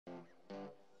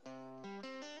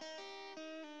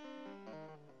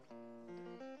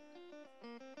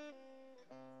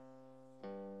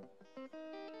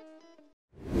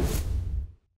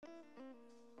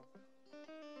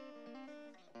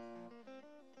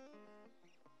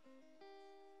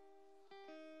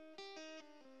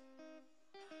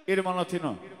Idemo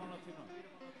latino.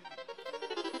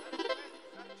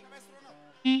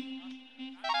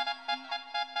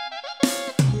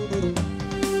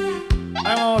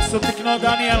 Ajmo sutikno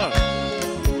Daniela.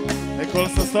 Ekol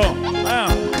sa 100.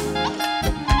 Ajmo.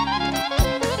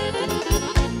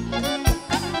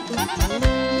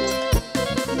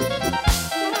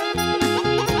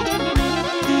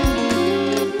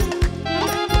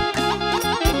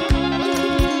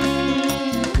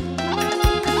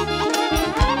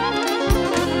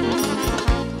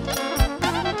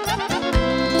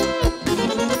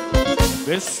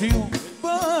 Vestiu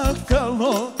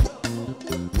bahtalo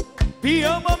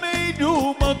Pijama me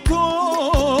ljuma to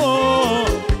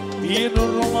Jedno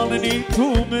romalni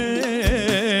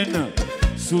tumen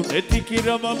Suneti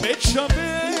kirama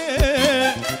mečame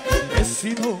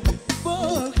Vestiu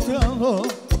bahtalo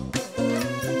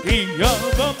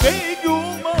Pijama me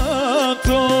ljuma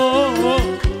to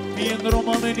Jedno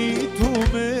romalni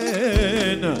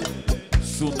tumen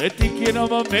Suneti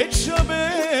kirama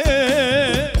mečame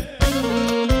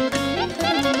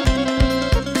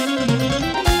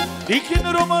Dikin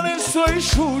romane soj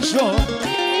šužo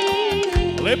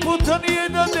Lepota nije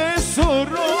da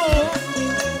desoro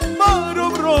Maro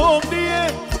bromnije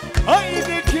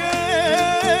Ajde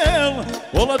kel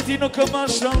O latino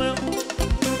kamašalel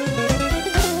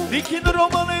Dikin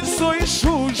romane soj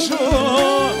šužo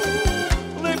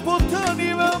Lepota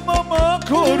nije mama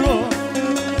koro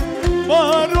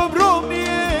Maro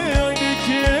bromnije Ajde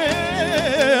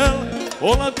kel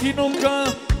O latino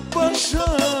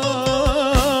kamašalel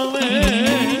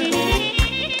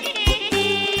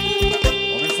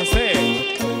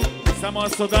Samo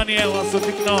su Daniel, a su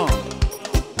Tikno,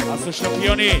 a su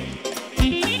šampioni.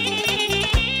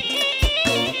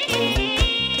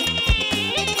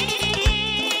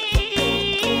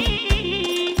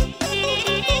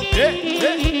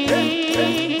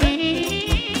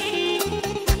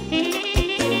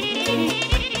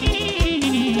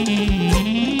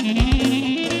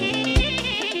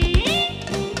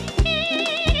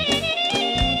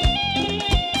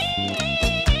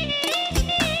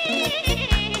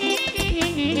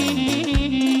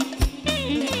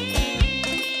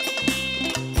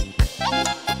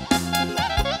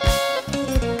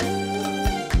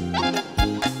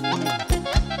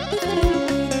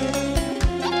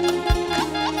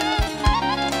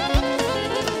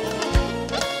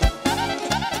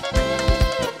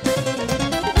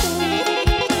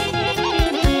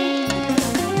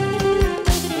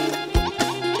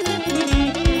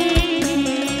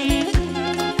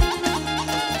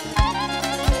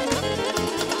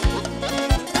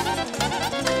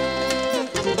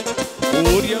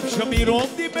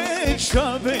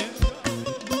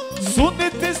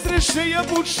 Sunete strešeja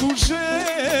bučuže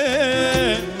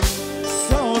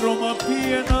Sa oroma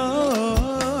pijena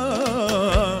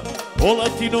O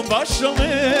latino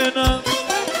bašalena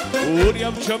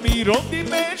Urjavča mi rondi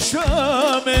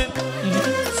mečame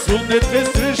Sunete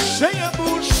strešeja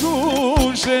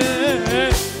bučuže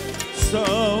Sa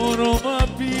oroma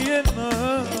pijena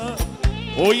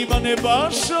O Ivane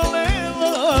bašalena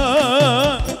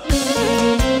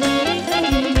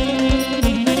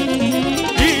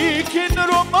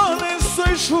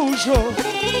Šužo,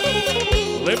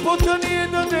 lepota nije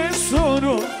da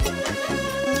nesoro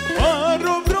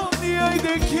Maro bromni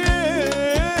ajde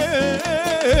kel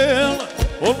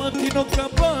O latino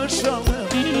kapašale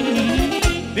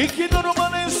Niki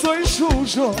normane soj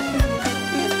šužo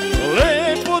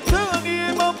Lepota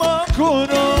nije mama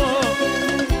koro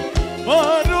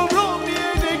Maro bromni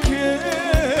ajde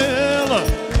kel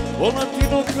O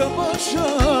latino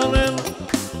kapašale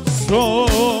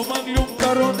Soma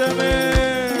gljumka rodeme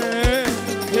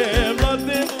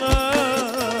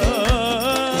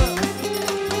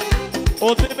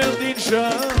Od meldinčama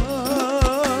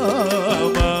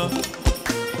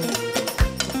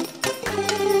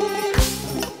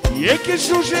Jeke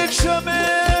šužečame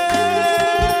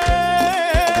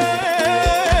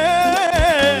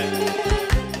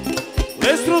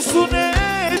Lestro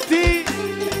suneti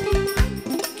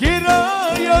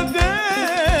Kiraja devla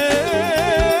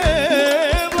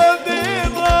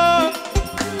devla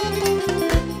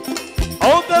A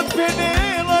onda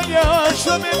penela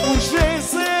jaša me puše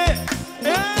se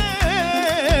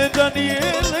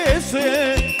Daniele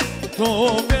se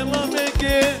to bela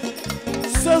mege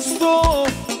sa 100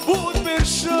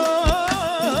 budbeša.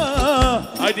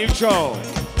 Ajde, Ivčo,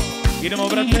 idemo,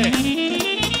 brate.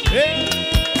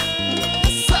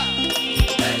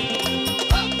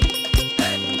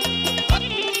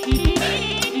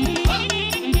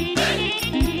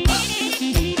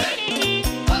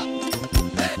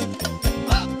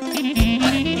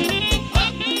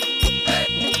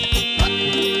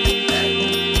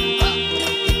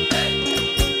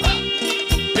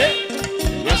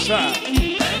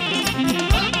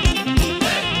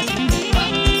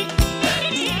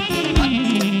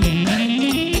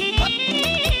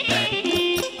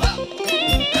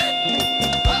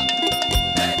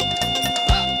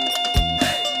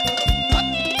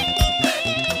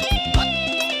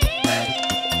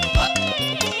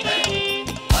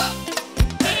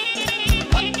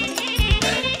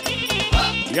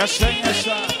 Jaša i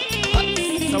Jaša,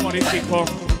 samo ritiko.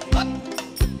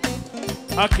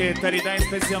 Ake, tari dan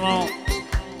specijalno.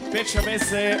 Peča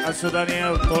Bese, a su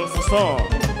Daniel, tol za 100.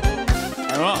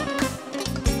 Evo.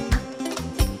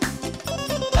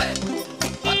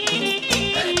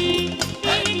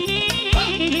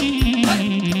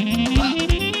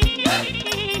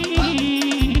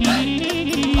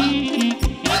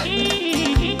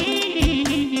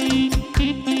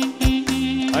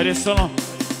 Ajde solo.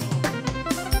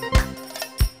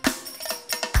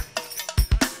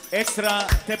 Ekstra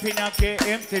tepinjake,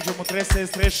 teđu mu trese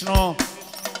srećno.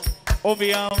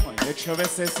 Obijam, večer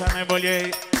vese sa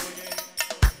najbolje.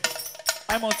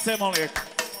 Ajmo cemo lijek.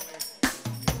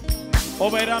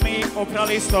 Ovaj rami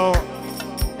oprali isto.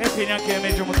 Tepinjake,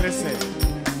 među mu trese.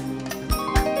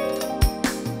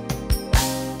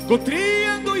 Ko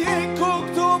trijendo je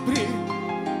kog dobri,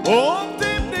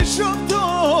 ovdje ne šoto.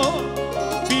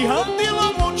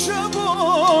 Bihandila močavo,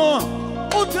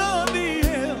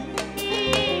 odadije.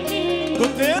 Ko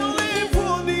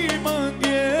telefonima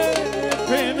gdje,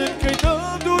 penenkaj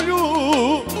da dulju.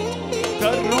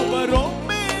 Da roba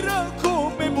romera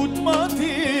kome bud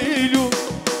matilju.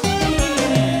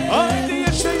 Ajde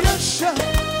jaša,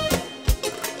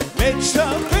 veća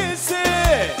veze.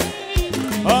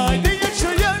 Ajde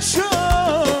jaša,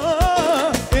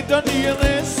 da nije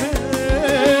lese.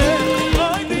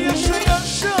 Ajde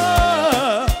jaša,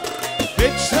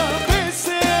 veća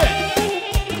veze.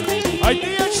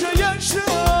 Ajde jaša,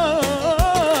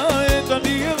 da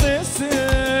nije lese.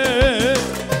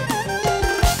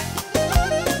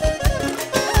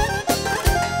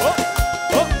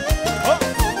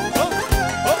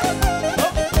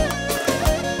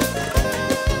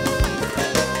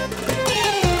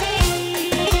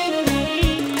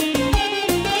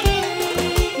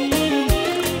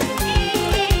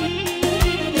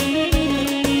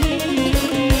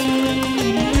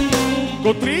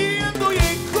 Ko trijendo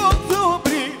je kog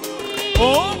dobri,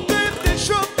 ovdje te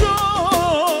šoto,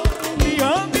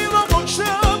 bihandila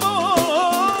močavo,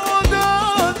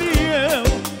 odadije.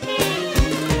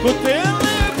 Ko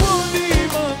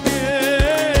telefonima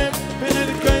gdje,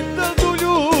 penenkaj da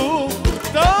dulju.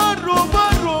 Da roba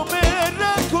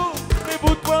romera kome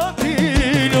bud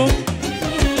matilju.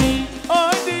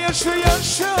 Ajde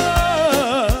jaša,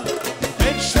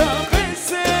 veća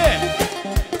veze.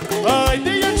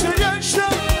 Ajde jaša,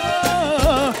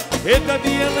 da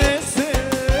nije lese.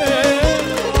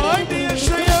 Ajde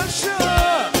jaša,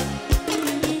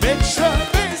 veća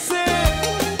veze.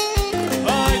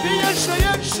 Ajde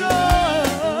jaša,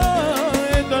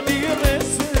 da nije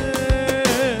lese.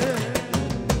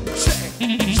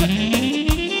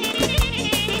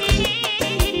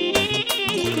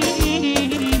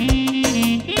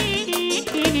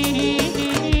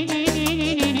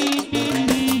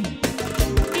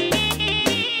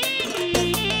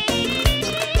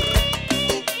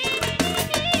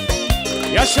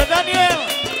 Jaša Daniel,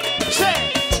 hej,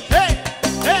 hej,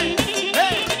 hej,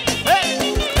 hej, hej,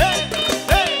 hej,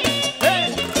 hej, hej,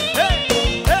 hej,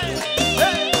 hej,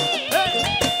 hej,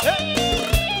 hej.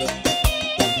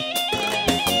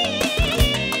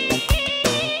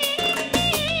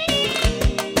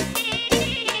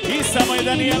 I samo je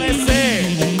Danielese,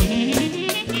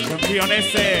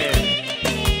 šampionese.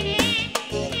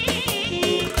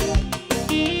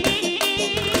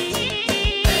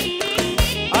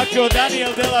 Ako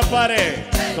Daniel dela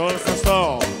pare, tol sa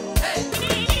 100.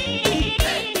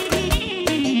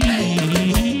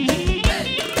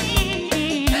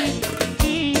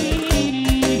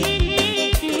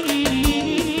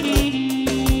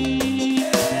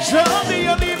 Žali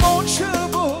ja li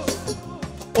močavo,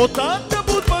 od tata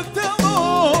bud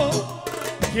mahtavo,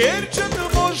 jer će da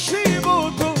mo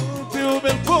životu te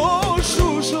ubel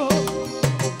pošušo.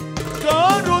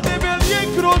 Karo debel je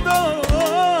krodam,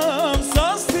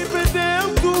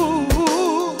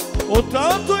 od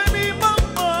tato je mi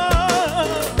mama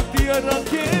dija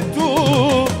raketu.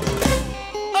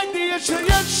 Ajde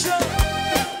jaša,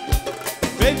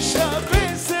 veća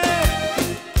veze.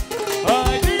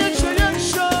 Ajde jaša,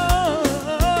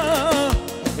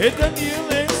 da nije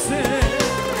lese.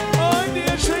 Ajde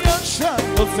jaša, veća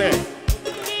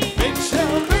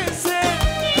veze.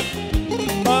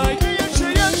 Ajde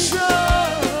jaša,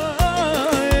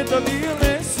 da nije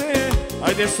lese.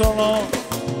 Ajde solo.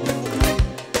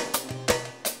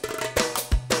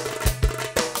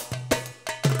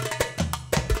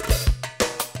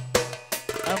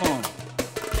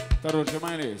 Taro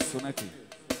Dzogani, Suneti.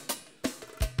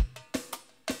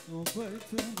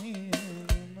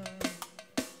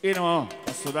 Idemo,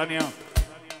 a su Danija,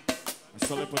 a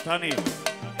su lepotani.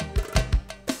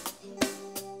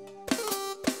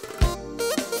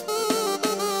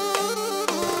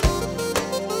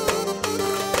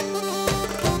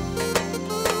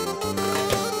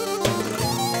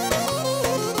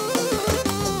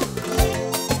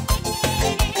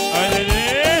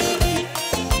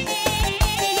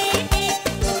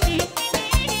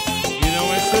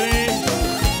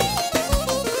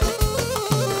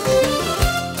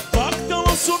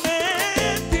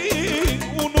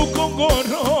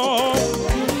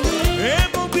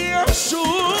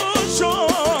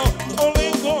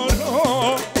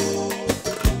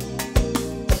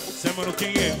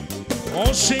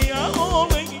 Ošeja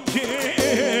olenke,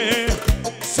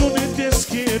 sunete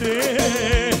skjere,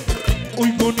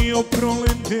 ujgonio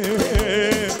prolete,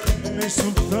 ne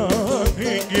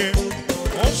sultanenge.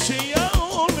 Ošeja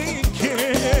olenke,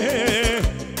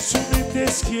 sunete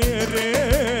skjere,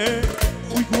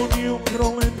 ujgonio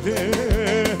prolete,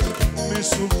 ne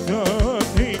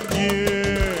sultanenge.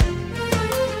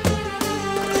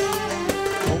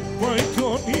 Ovaj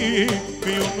toni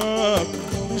mi onak,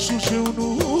 Šuše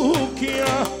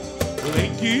unukia,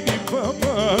 lengini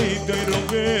mama I dai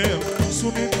rovel,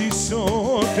 suneti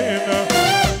sotena.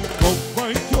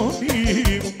 Ovaj toni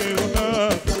me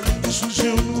onak, šuše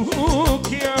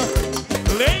unukia,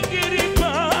 lengini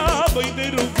mama I dai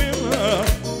rovela,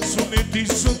 suneti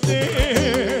sotena.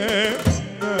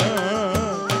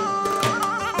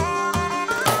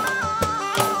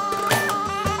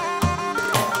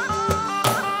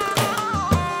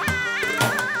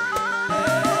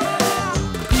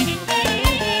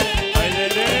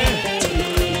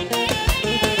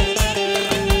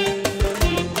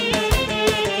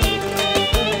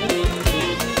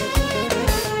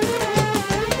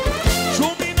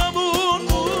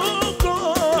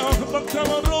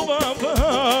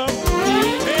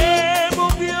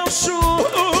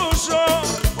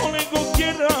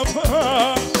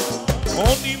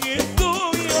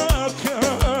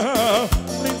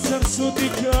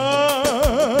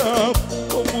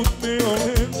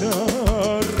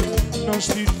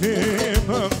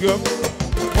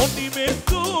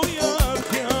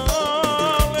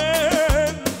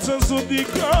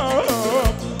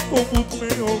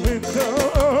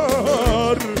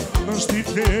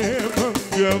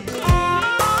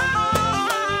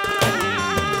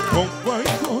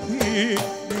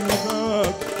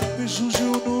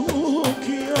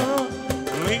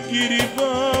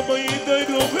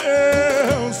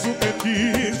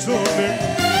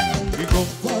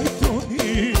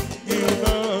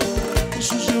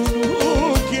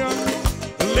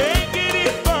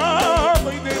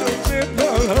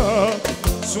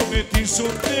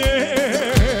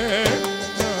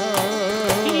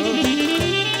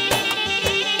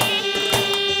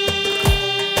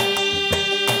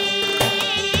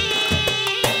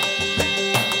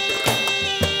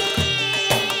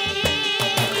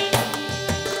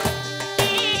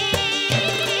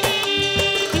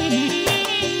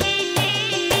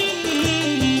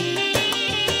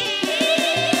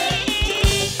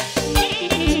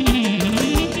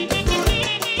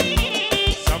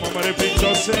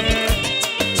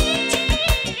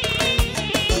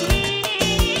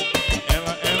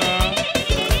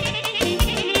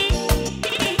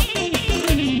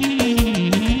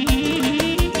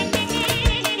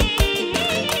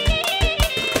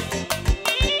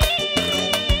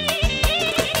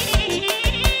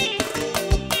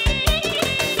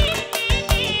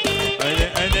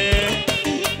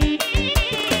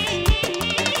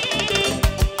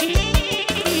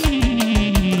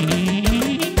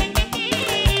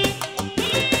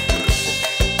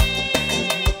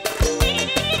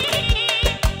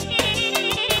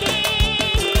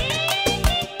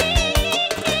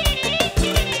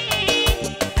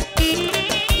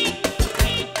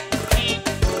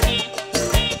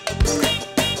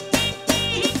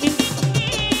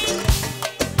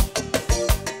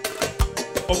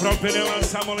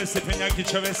 Samole Stepenjaki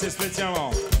Čavese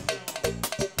specijalno.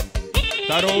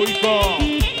 Tarujko.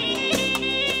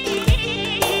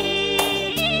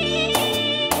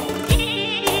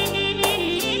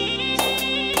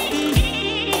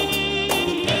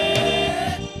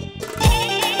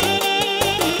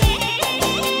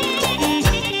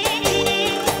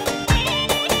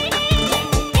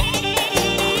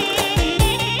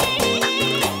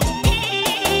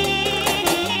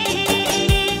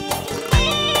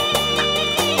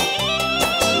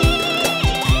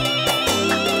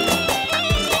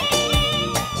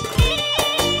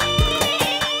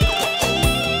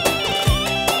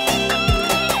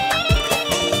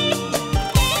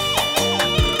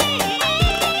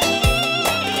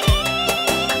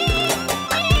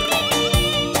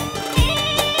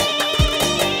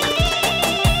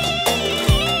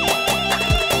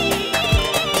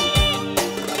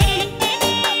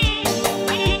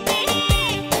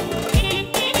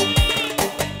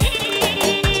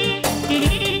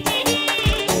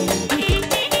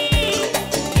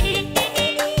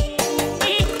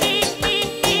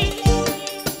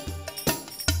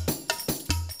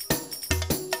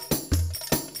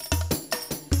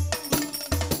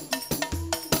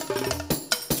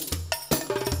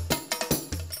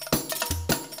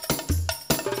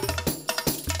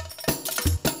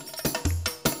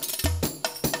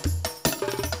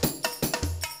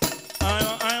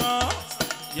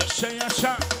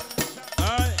 așa.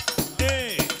 Hai,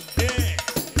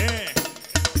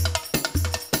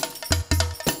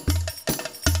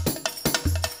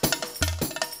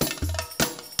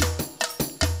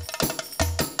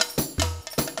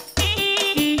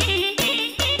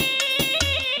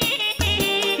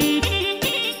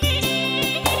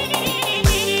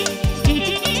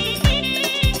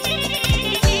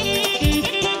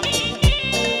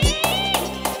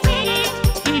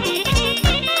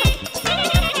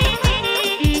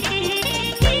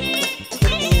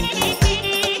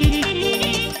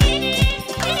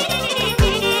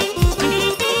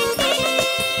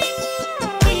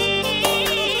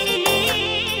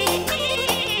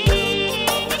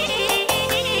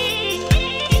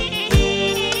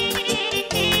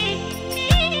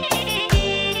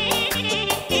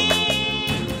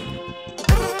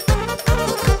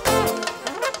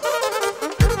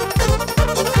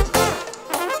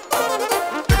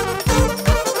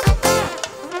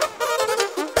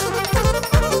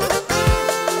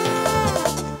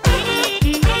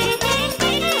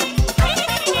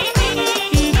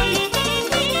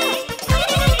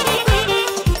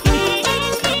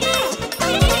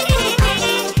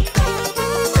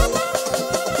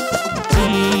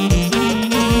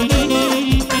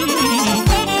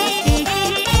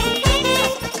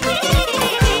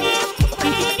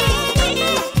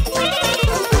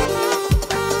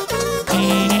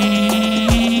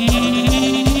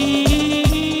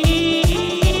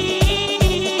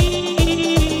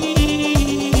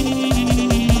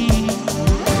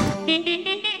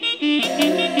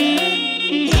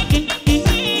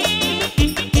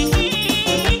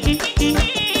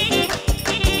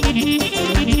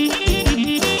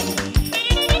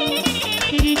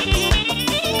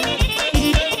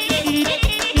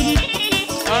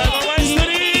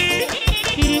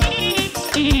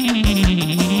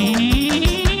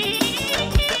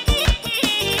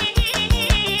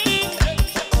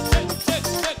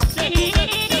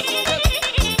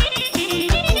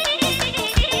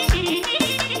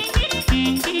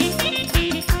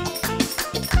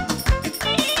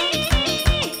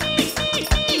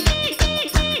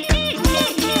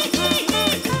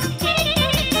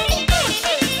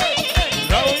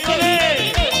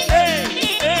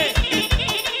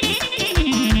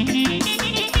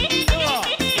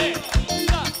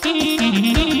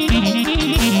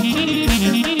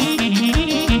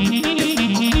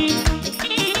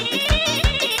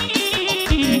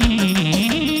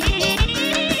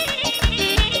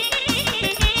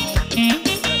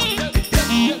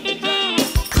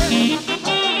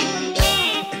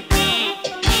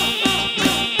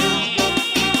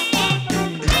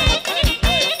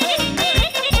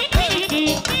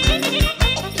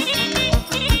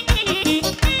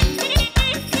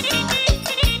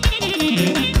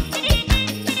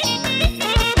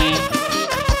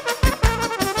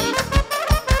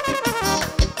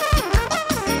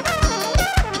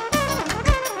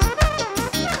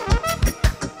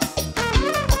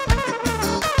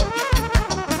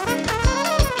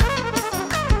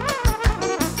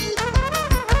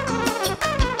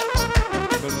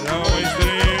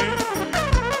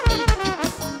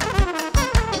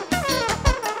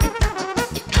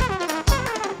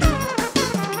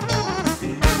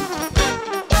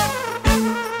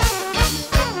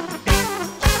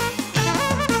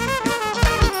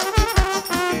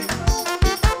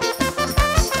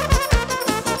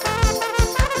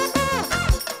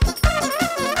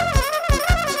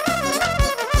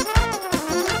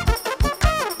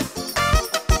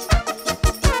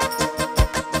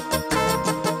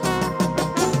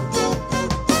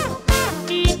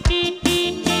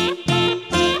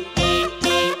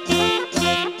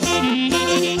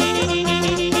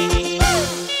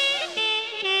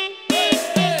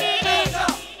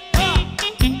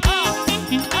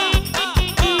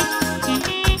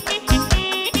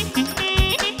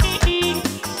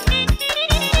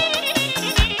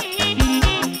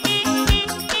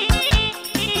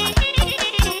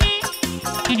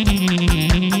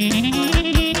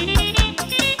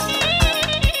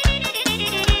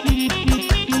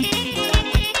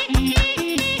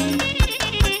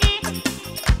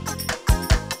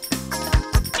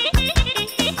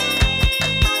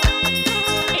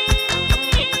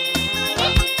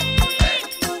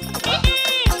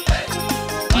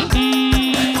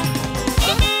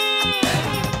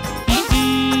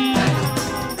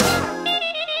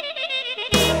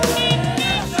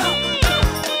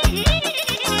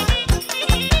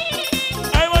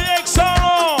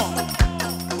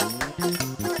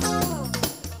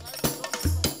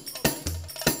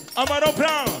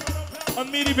 Amaroplan,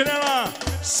 Admiri Penela,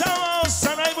 Sama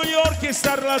Sanaibuli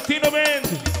Orchestra Latino Band,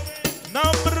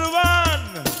 number 1.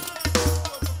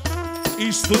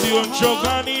 I studio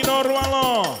Dzogani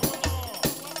normalno.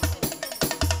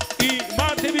 I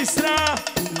Mate Bistra,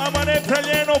 ama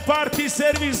nepraljeno party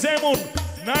servis Zemun.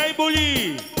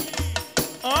 Najbolji.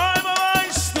 Ajmo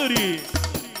majstori.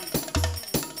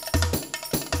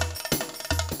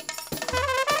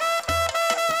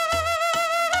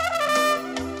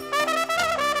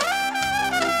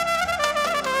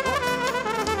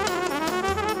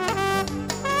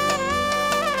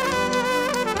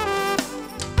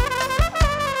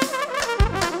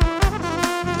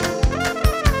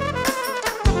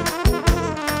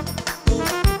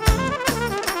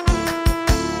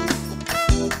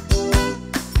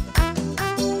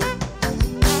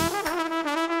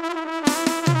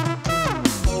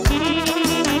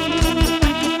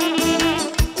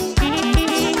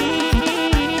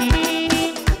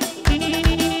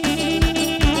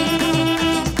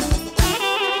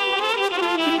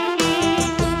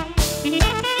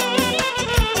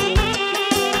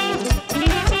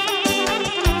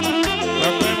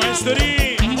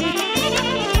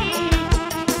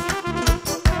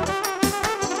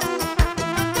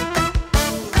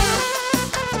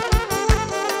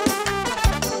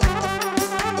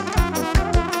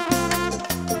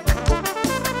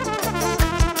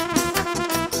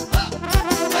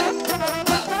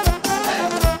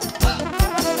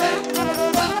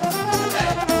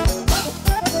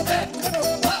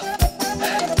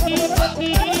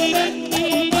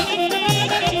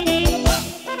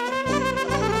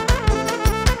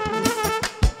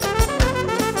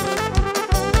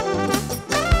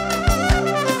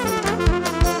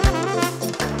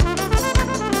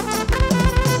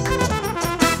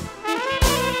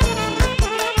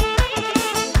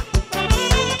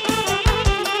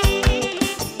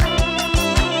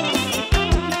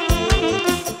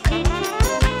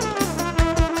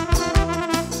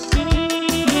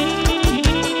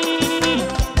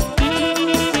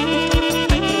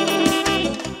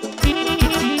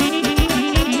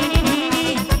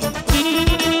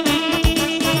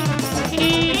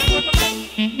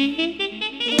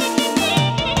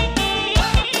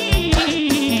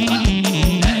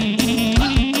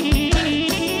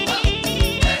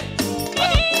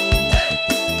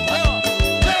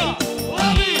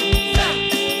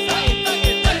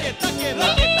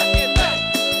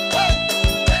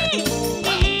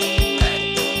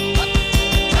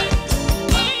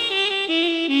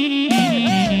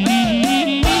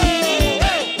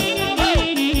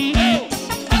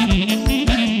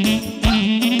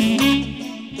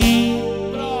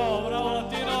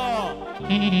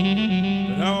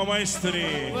 Bravo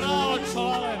majstori! Bravo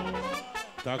čovale!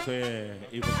 Tako je,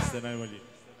 ipak ste najbolji.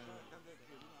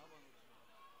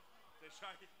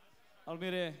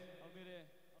 Almire.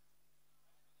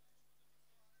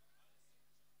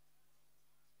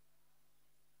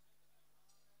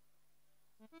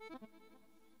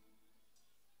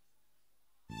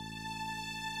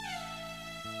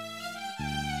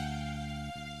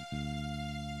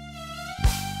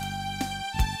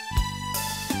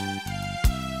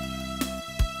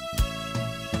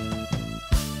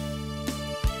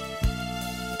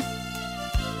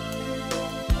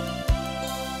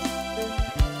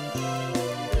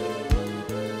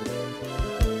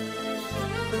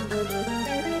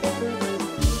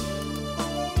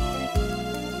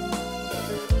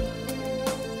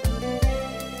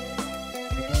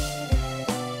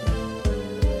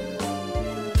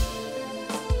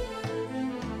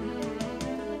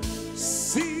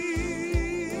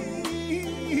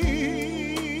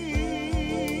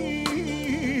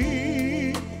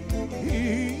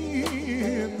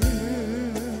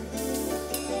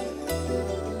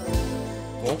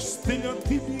 Postelja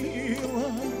ti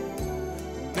bila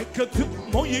nekad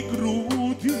moje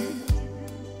grudi,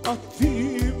 a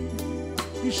ti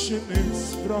više ne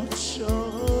svraćaš.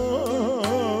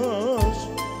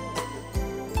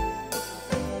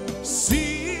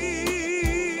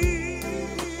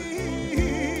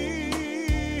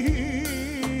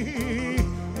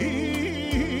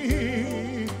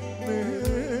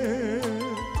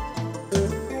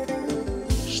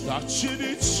 Šta će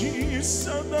reći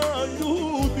sada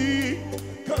ljudi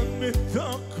kad me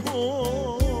tako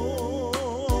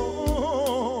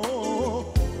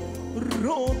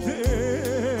rode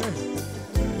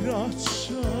vraćaš?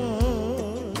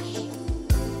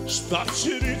 Šta će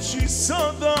reći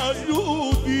sada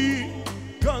ljudi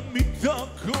kad mi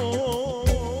tako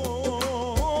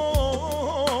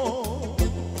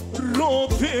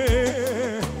rode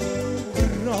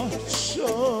vraćaš?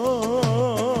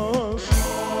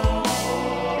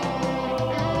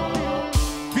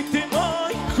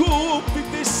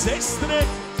 Sestre,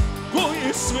 ko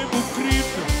je sve mu kriv,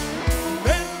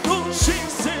 ne tuži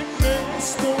se, ne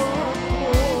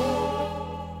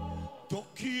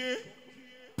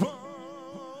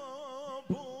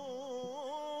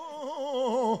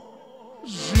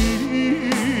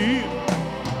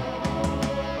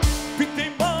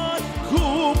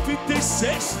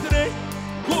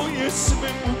pjesme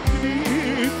u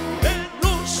kriv,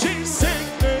 noći se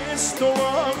mesto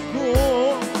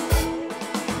lako.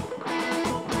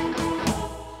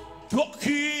 Dok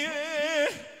je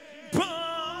babo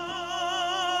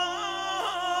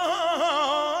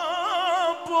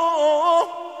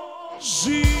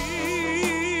živ.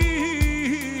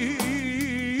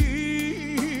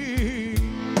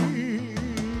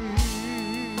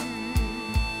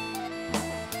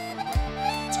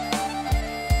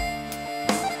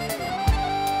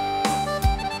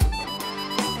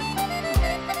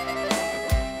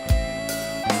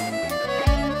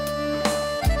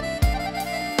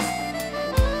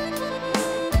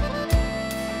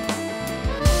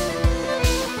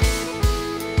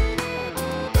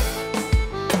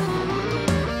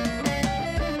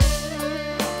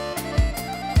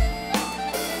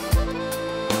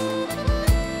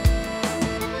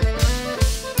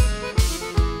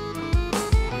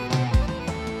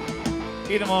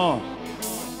 Idemo,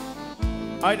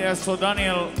 ajde ja su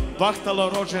Daniel Bahtalo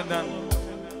rođendan.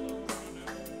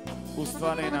 U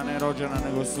stvari na ne rođena,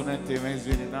 nego Suneti me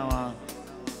izvini nama.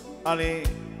 Ali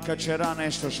kad će ra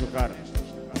nešto šukar.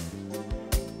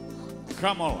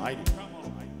 Kamol, ajde.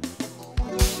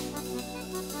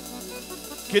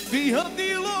 Kad bi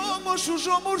hadilo mošu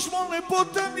žomuš mole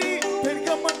potani,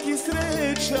 pergamak i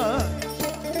sreća.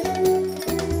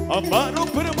 A baro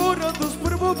prvo radost,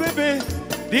 prvo bebe,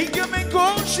 diga me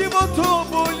ko životo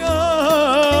bolja.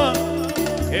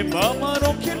 E mama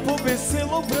roker po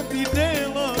veselo prati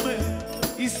dela me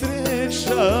i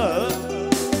sreća.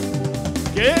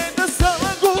 Kada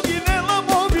sala guginela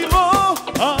mobilo,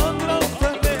 a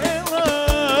grantanela.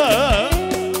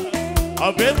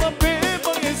 A bela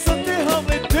beba je sa te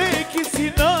havle, teki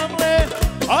si namle,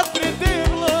 a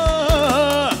tredela.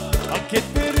 A ket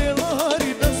perela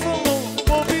hari da salo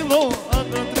mobilo, a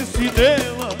grantre si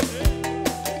dela.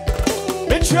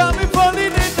 Veća me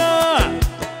palinena,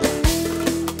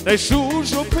 daj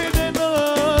šužo penena,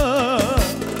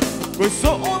 koji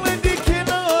so ole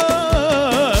dikena,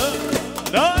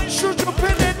 daj šužo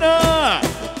penena.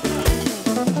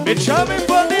 Veća me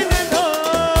palinena,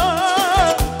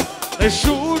 daj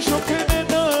šužo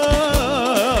penena,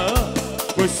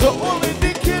 koji so ole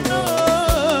dikena,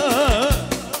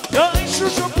 daj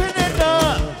šužo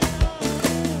penena.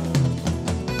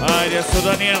 Ajde su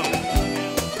Daniel.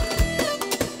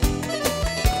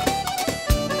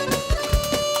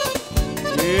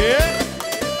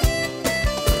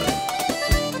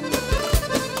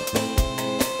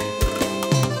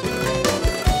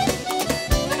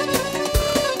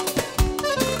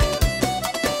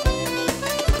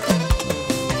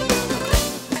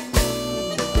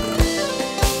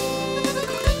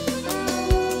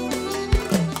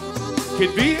 Kad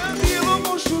bi ja bilo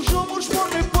mošu žomuš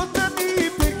mole potani,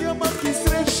 pergamak i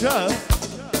sreća.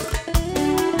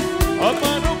 A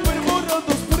mano prvo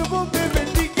radost, prvo bebe,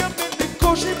 diga me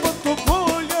ko životo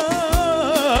bolja.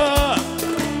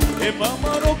 E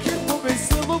mama roker po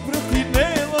veselo prati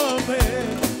dela me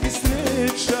i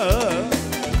sreća.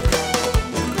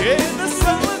 Jedna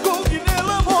sala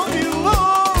goginela molilo,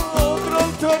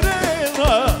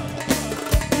 grantarela.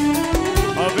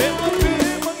 A bela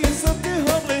beba je sa te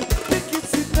havle, teki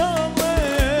si dale,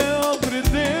 a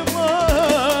predela.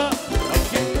 A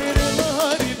keperela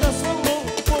hari da salo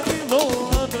mobilo,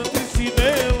 a da te si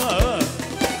dela.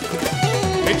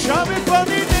 Veća me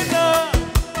palinena,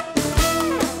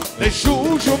 daj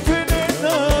šužo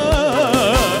penena,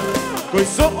 koji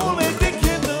so ole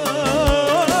dekena,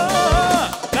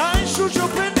 daj šužo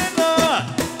penena.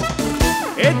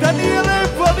 E Daniele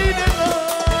palinena,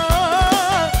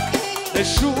 daj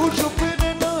šužo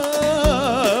penena,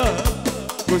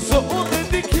 koji so ole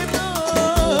dekena,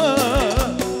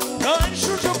 daj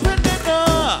šužo penena.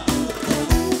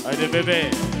 Ajde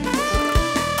bebe.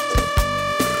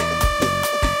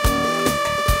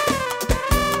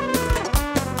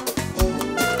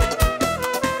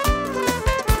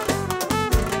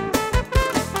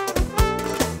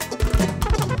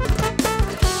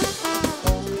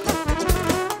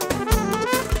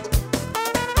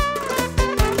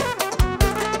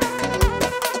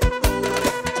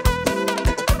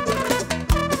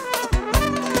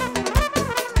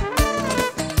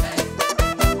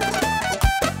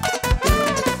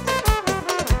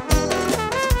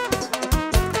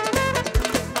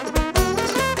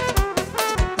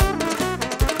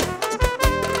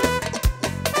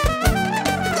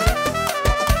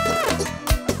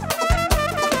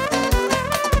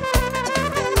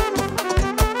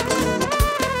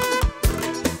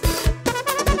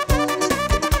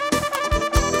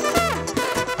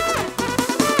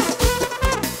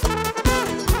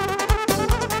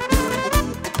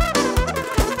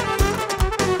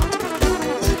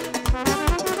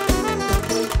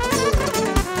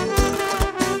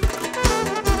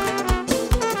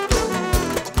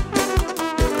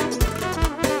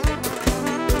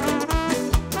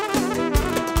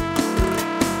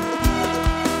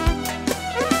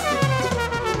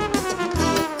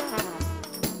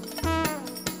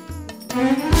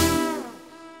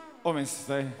 Molim se,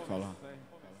 staj. Hvala.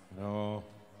 Bravo.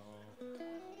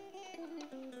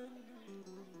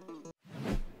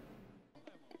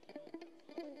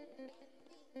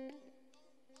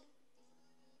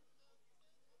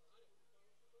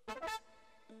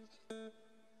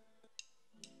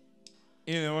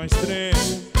 Idemo, majstri.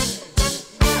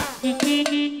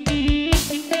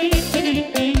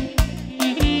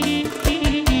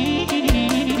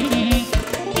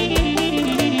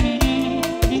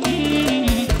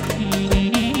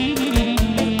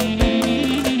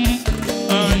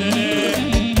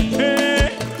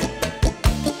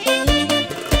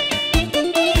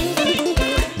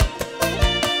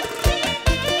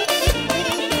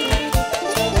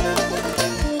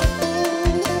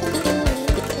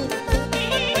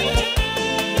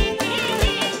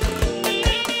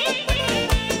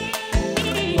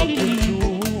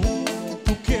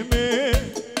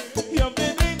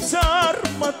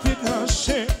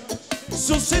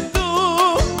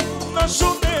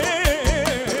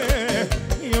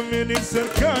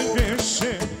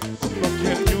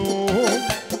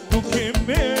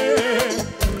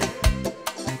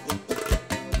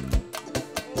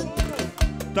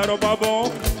 Taro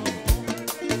babo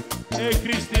e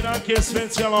Cristina che è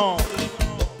specialo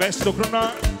pesto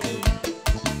crona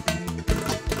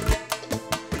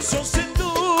so se tu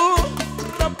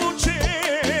na buce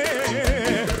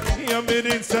ja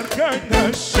menin sarkaj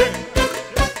naše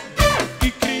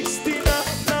i Cristina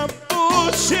na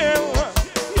buce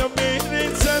ja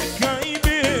menin sarkaj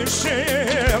beše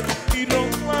i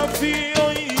rola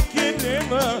fio i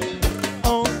kenema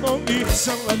ono mi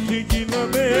sala tigina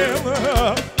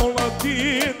mela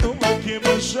Latino che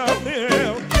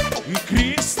mangiamel e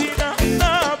Cristina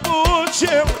na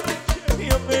bucel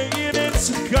io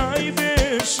meirenz cai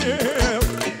vesel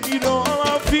e non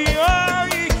la via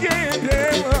e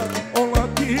chiedeva o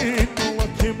latino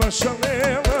che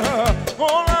mangiamela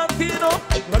o latino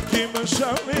che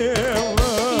mangiamela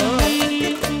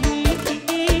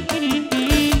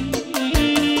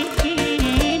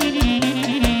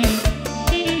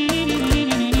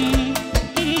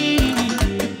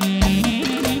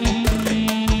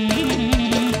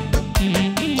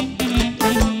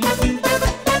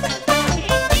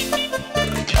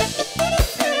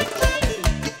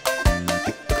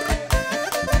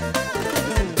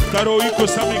Caro Ico,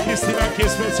 sami Cristina che è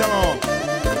speciale.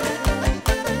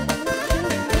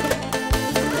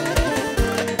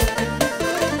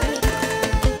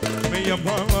 Meia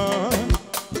bala,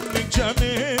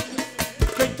 ninjane,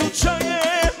 che tu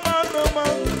c'hai mano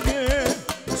manche,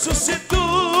 so se tu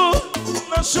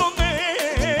na zone,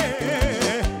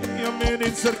 io me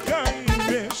ne cercai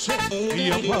invece,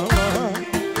 meia bala,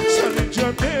 sa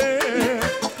ninjane,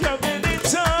 io me ne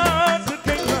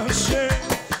cercai invece,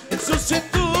 so se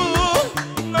tu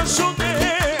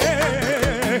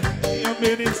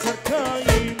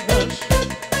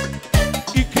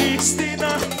i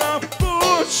Cristina na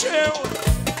pucel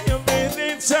ja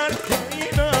menin carkaj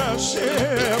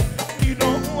našel i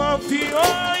non la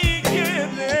via i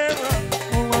chiedeva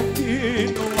o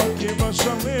latino la che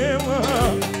mangiamela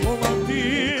o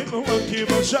latino la che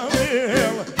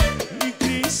mangiamela i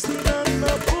Cristina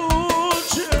na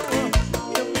pucel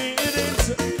ja menin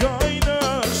carkaj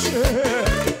našel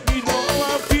i non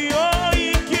la via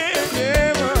i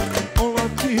chiedeva o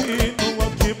latino la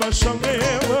che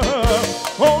mangiamela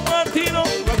o latino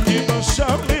la che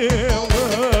mangiamela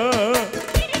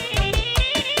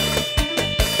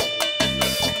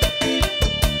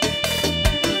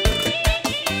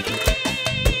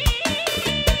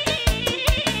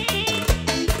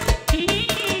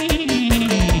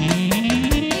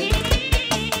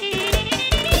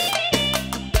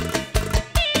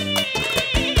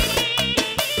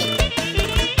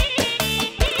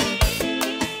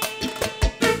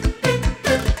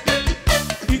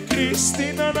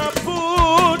Cristina na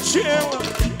pucela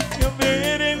ja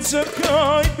menin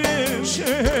carkaj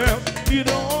bežel i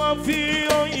rola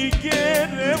fio i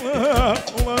gerela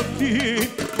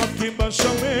latino la che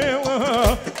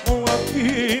mangiamela o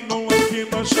latino la che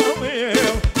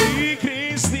mangiamela i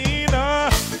Cristina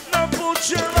na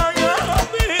pucela ja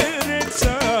menin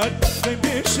carkaj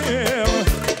bežel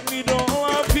i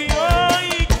rola fio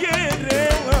i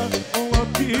gerela o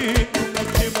latino la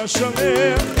che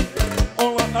mangiamela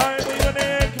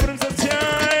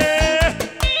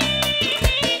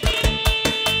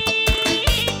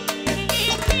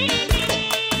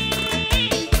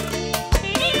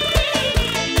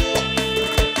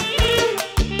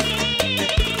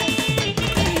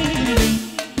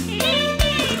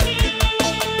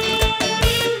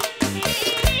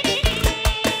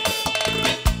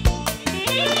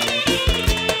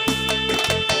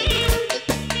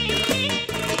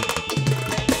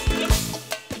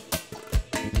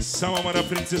Samo mora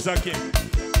princezake.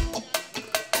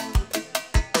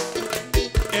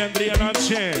 Andrija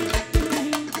Nače.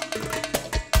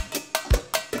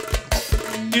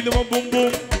 Idemo bum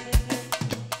bum.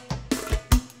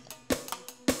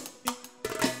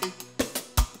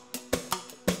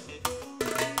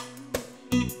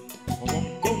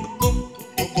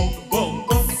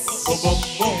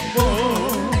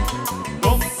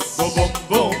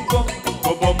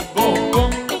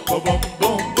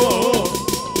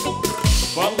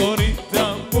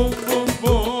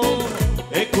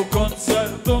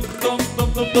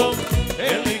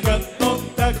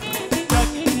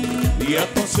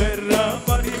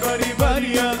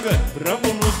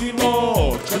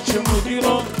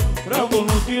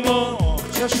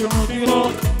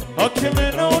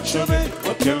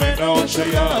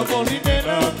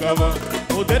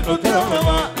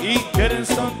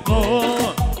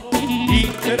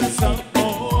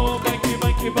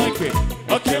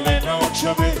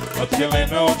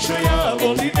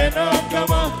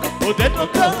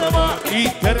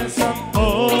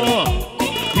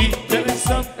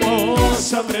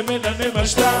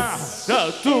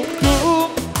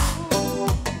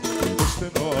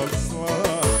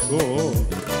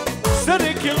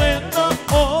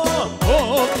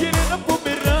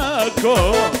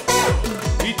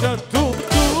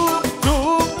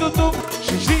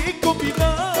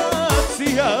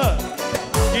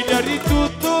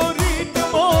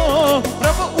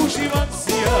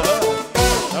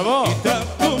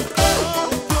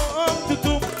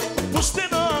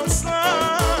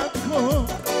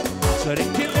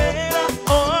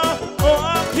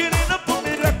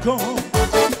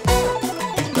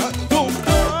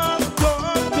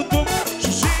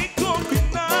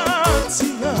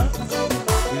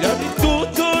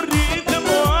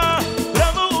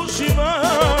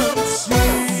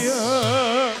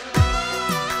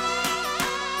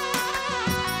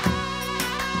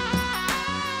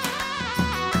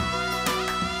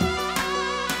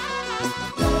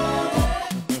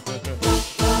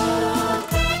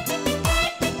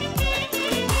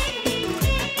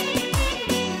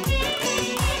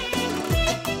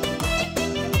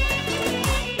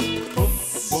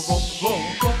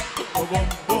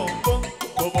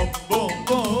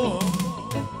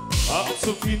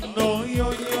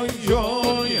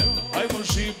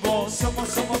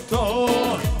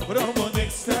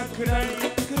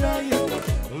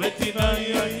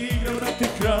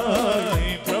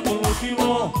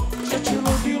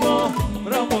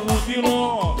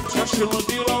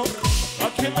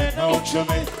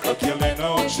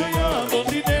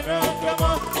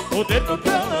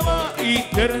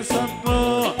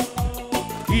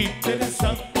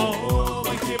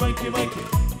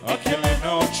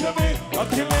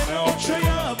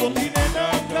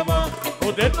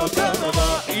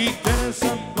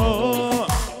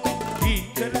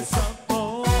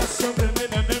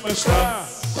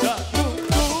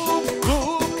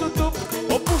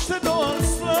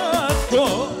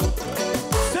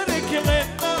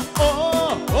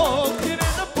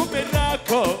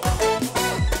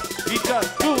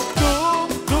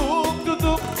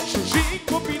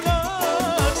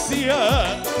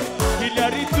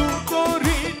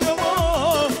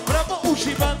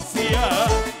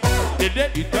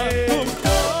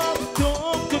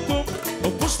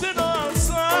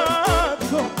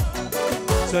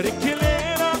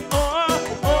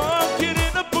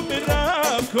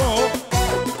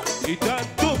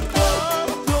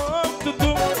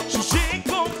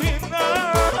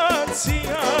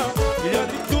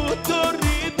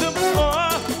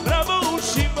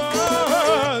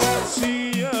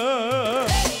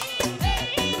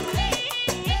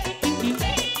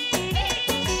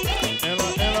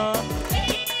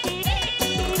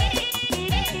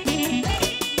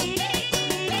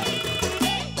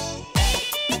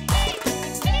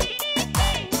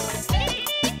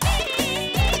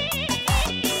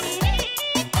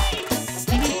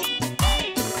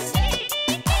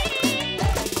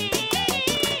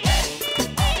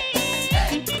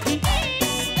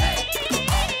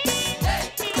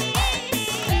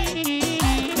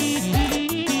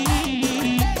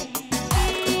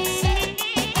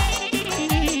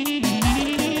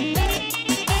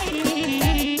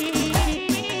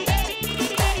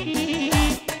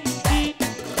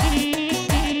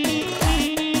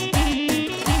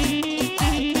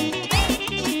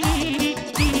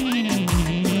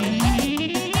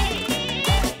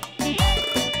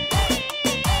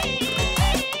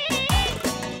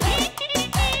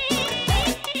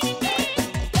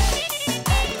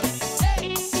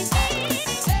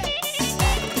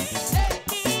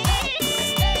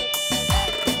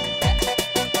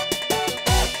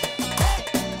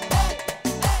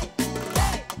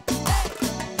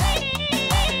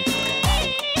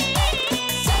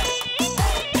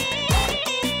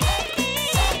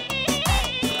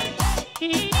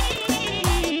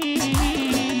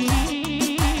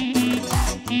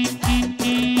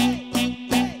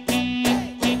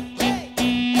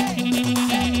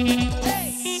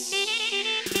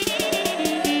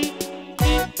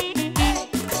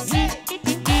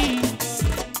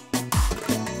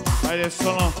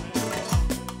 solo.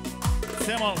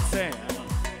 Semol C.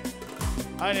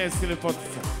 Ajde, stili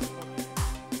potica.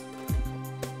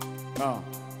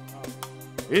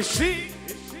 Eši,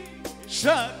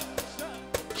 šak,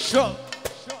 šok.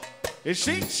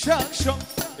 Eši, šak, šok.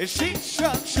 Eši,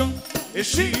 šak, šok.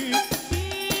 Eši,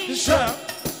 šak,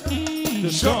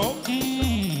 šok.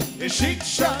 Eši,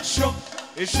 šak, šok.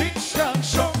 Eši, šak,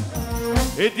 šok.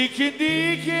 Dikin,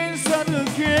 dikin, sarı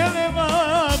kelema,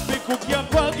 pe cuchia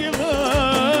pagela,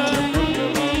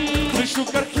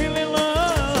 șucar chelela,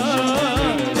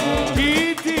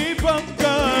 iti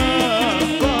banca,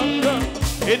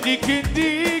 dikin,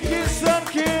 dikin, sarı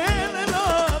kelela,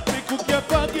 pe cuchia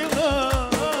pagela,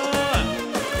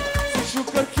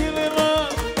 șucar chelela,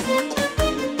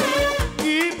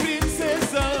 i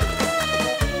princesa,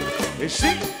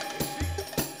 ești,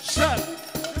 șar,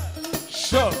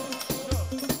 șor.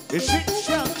 Ești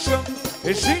șan, șan,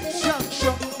 ești șan,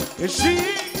 șan, ești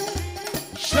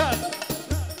șan,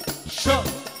 șan,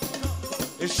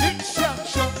 ești șan,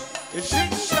 șan, ești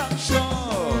șan, șan.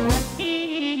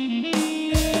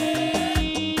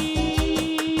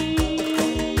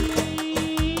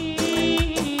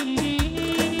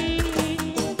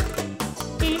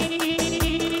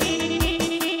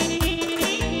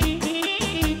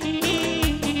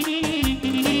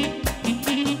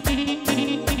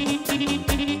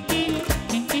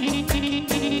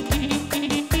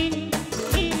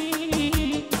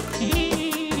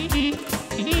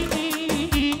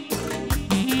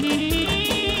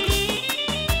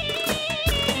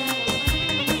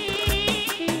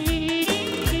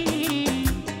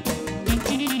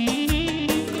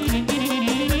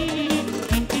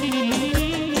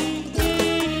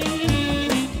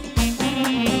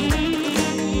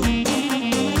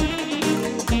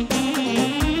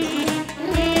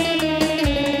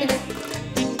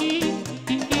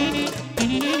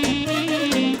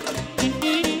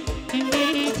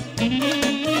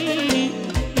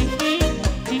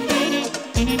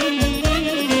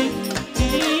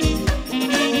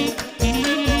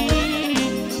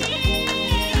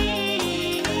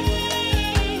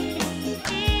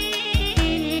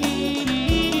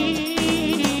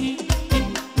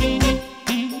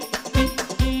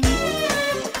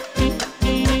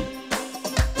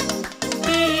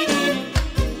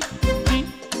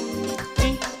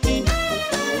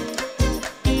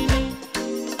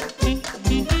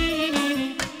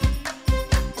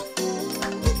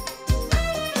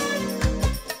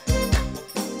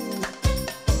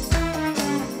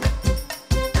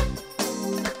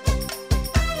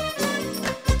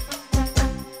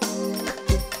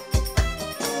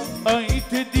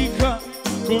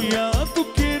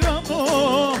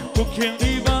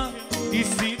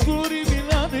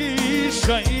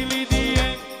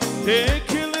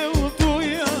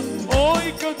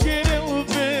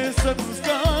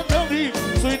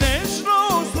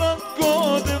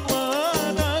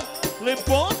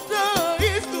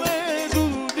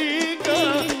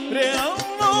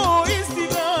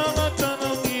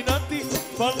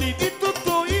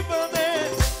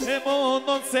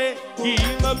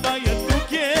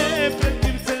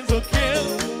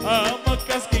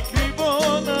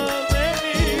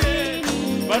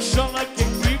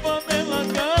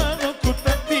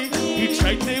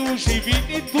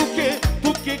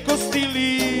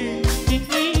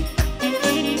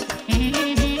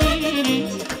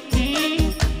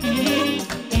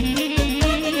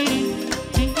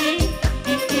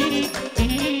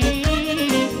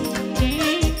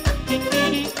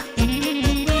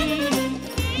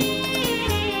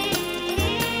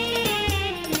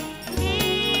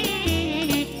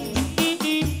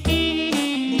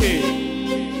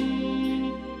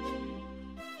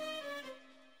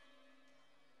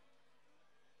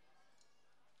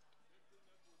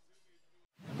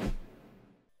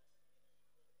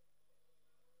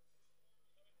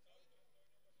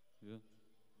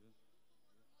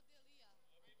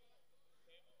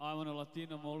 Ajmo na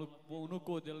latino,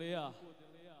 unuku od Elija.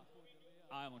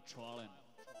 Ajmo čvalen.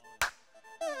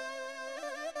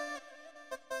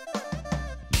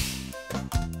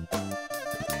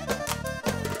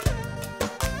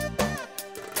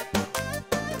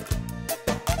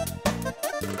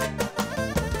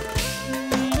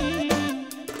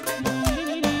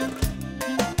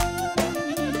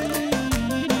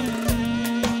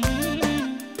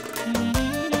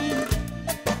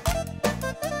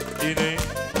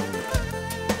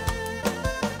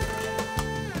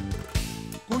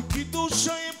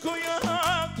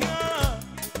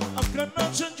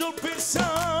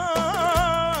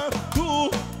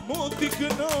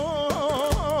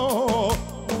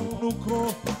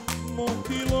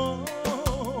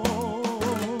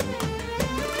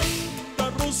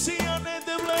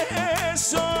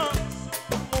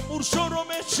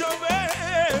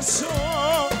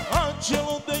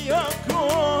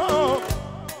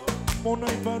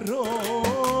 onaj barome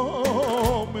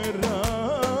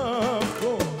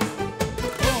rako.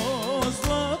 O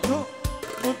zlato,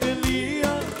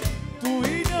 modelija, tu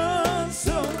i ja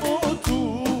samo tu.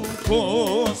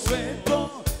 Ko sveto,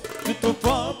 to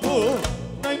papo,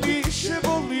 najviše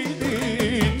voli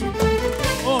tu.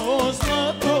 O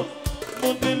zlato,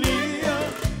 modelija,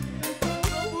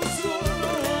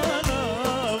 uzorana,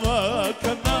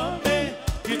 kaname,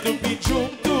 ki dobi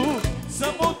džumtu,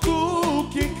 samo tu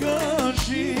ki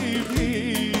kaži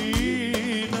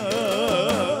vina.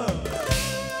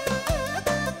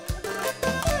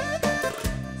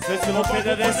 Specijalno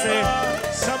 50.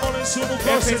 Siamo nessuno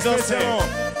cose specijalno.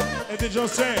 E ti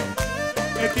Jose,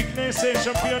 e ti knese,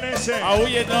 šampionese. A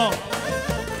ujedno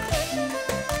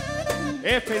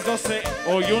F12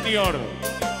 o junior.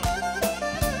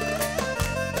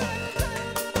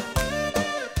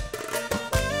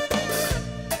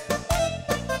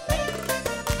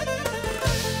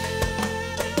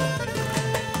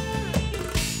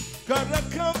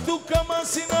 Caracantu,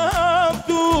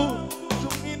 camasinatu,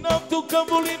 juminatu,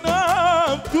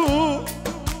 cambulinatu.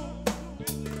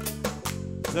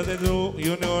 Za dedu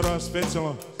juniora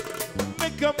specijalno.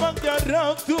 Neka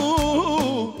mangaratu,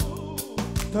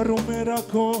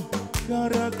 tarumerako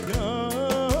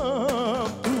caracantu.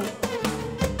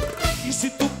 I si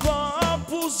tu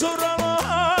papu zorala,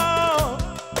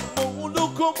 mounu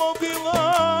como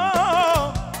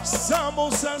bila, samo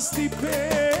za stipe,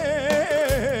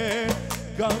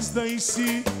 gazda i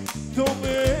si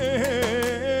tome.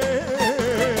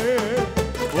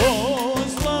 O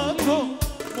zlato,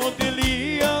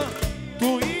 modelija,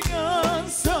 tu i ja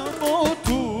samo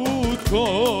tu.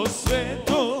 Ko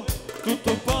sveto,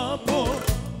 tu papo,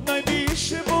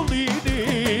 najviše voli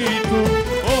tu.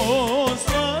 O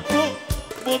zlato,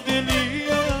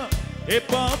 modelija,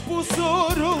 papu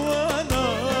zorovana,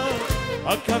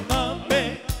 a kad na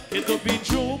me je dobi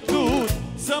džumtu,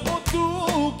 samo tu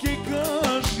ki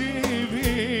kaži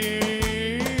vina.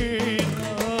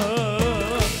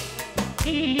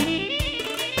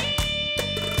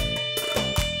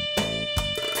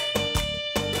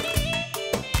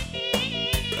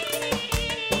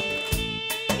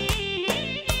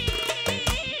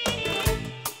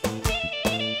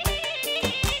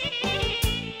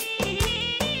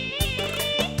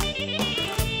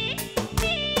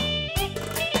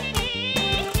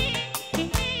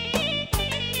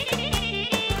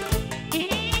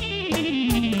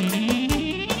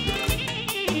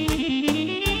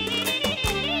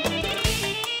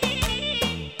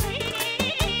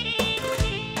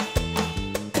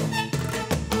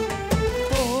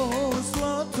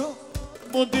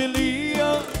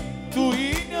 Modelija, tu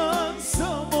i ja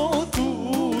samo tu.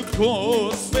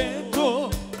 Ko sveto,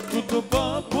 to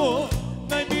papo,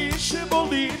 najviše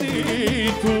voli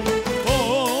tu.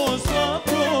 O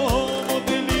zlato,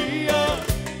 modelija,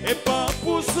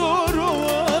 papu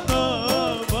zorovana,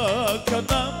 kad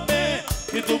na me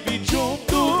je dobi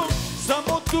džumtu,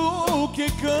 samo tu ki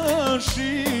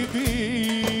kaži vina.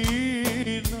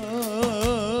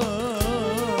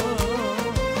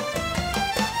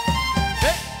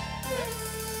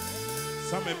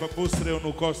 Same pa pustre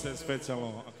onu kose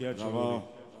specijalno, ako ja ću volim.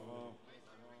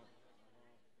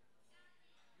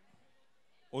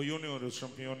 O junioru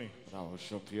šampioni. Bravo,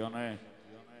 šampione.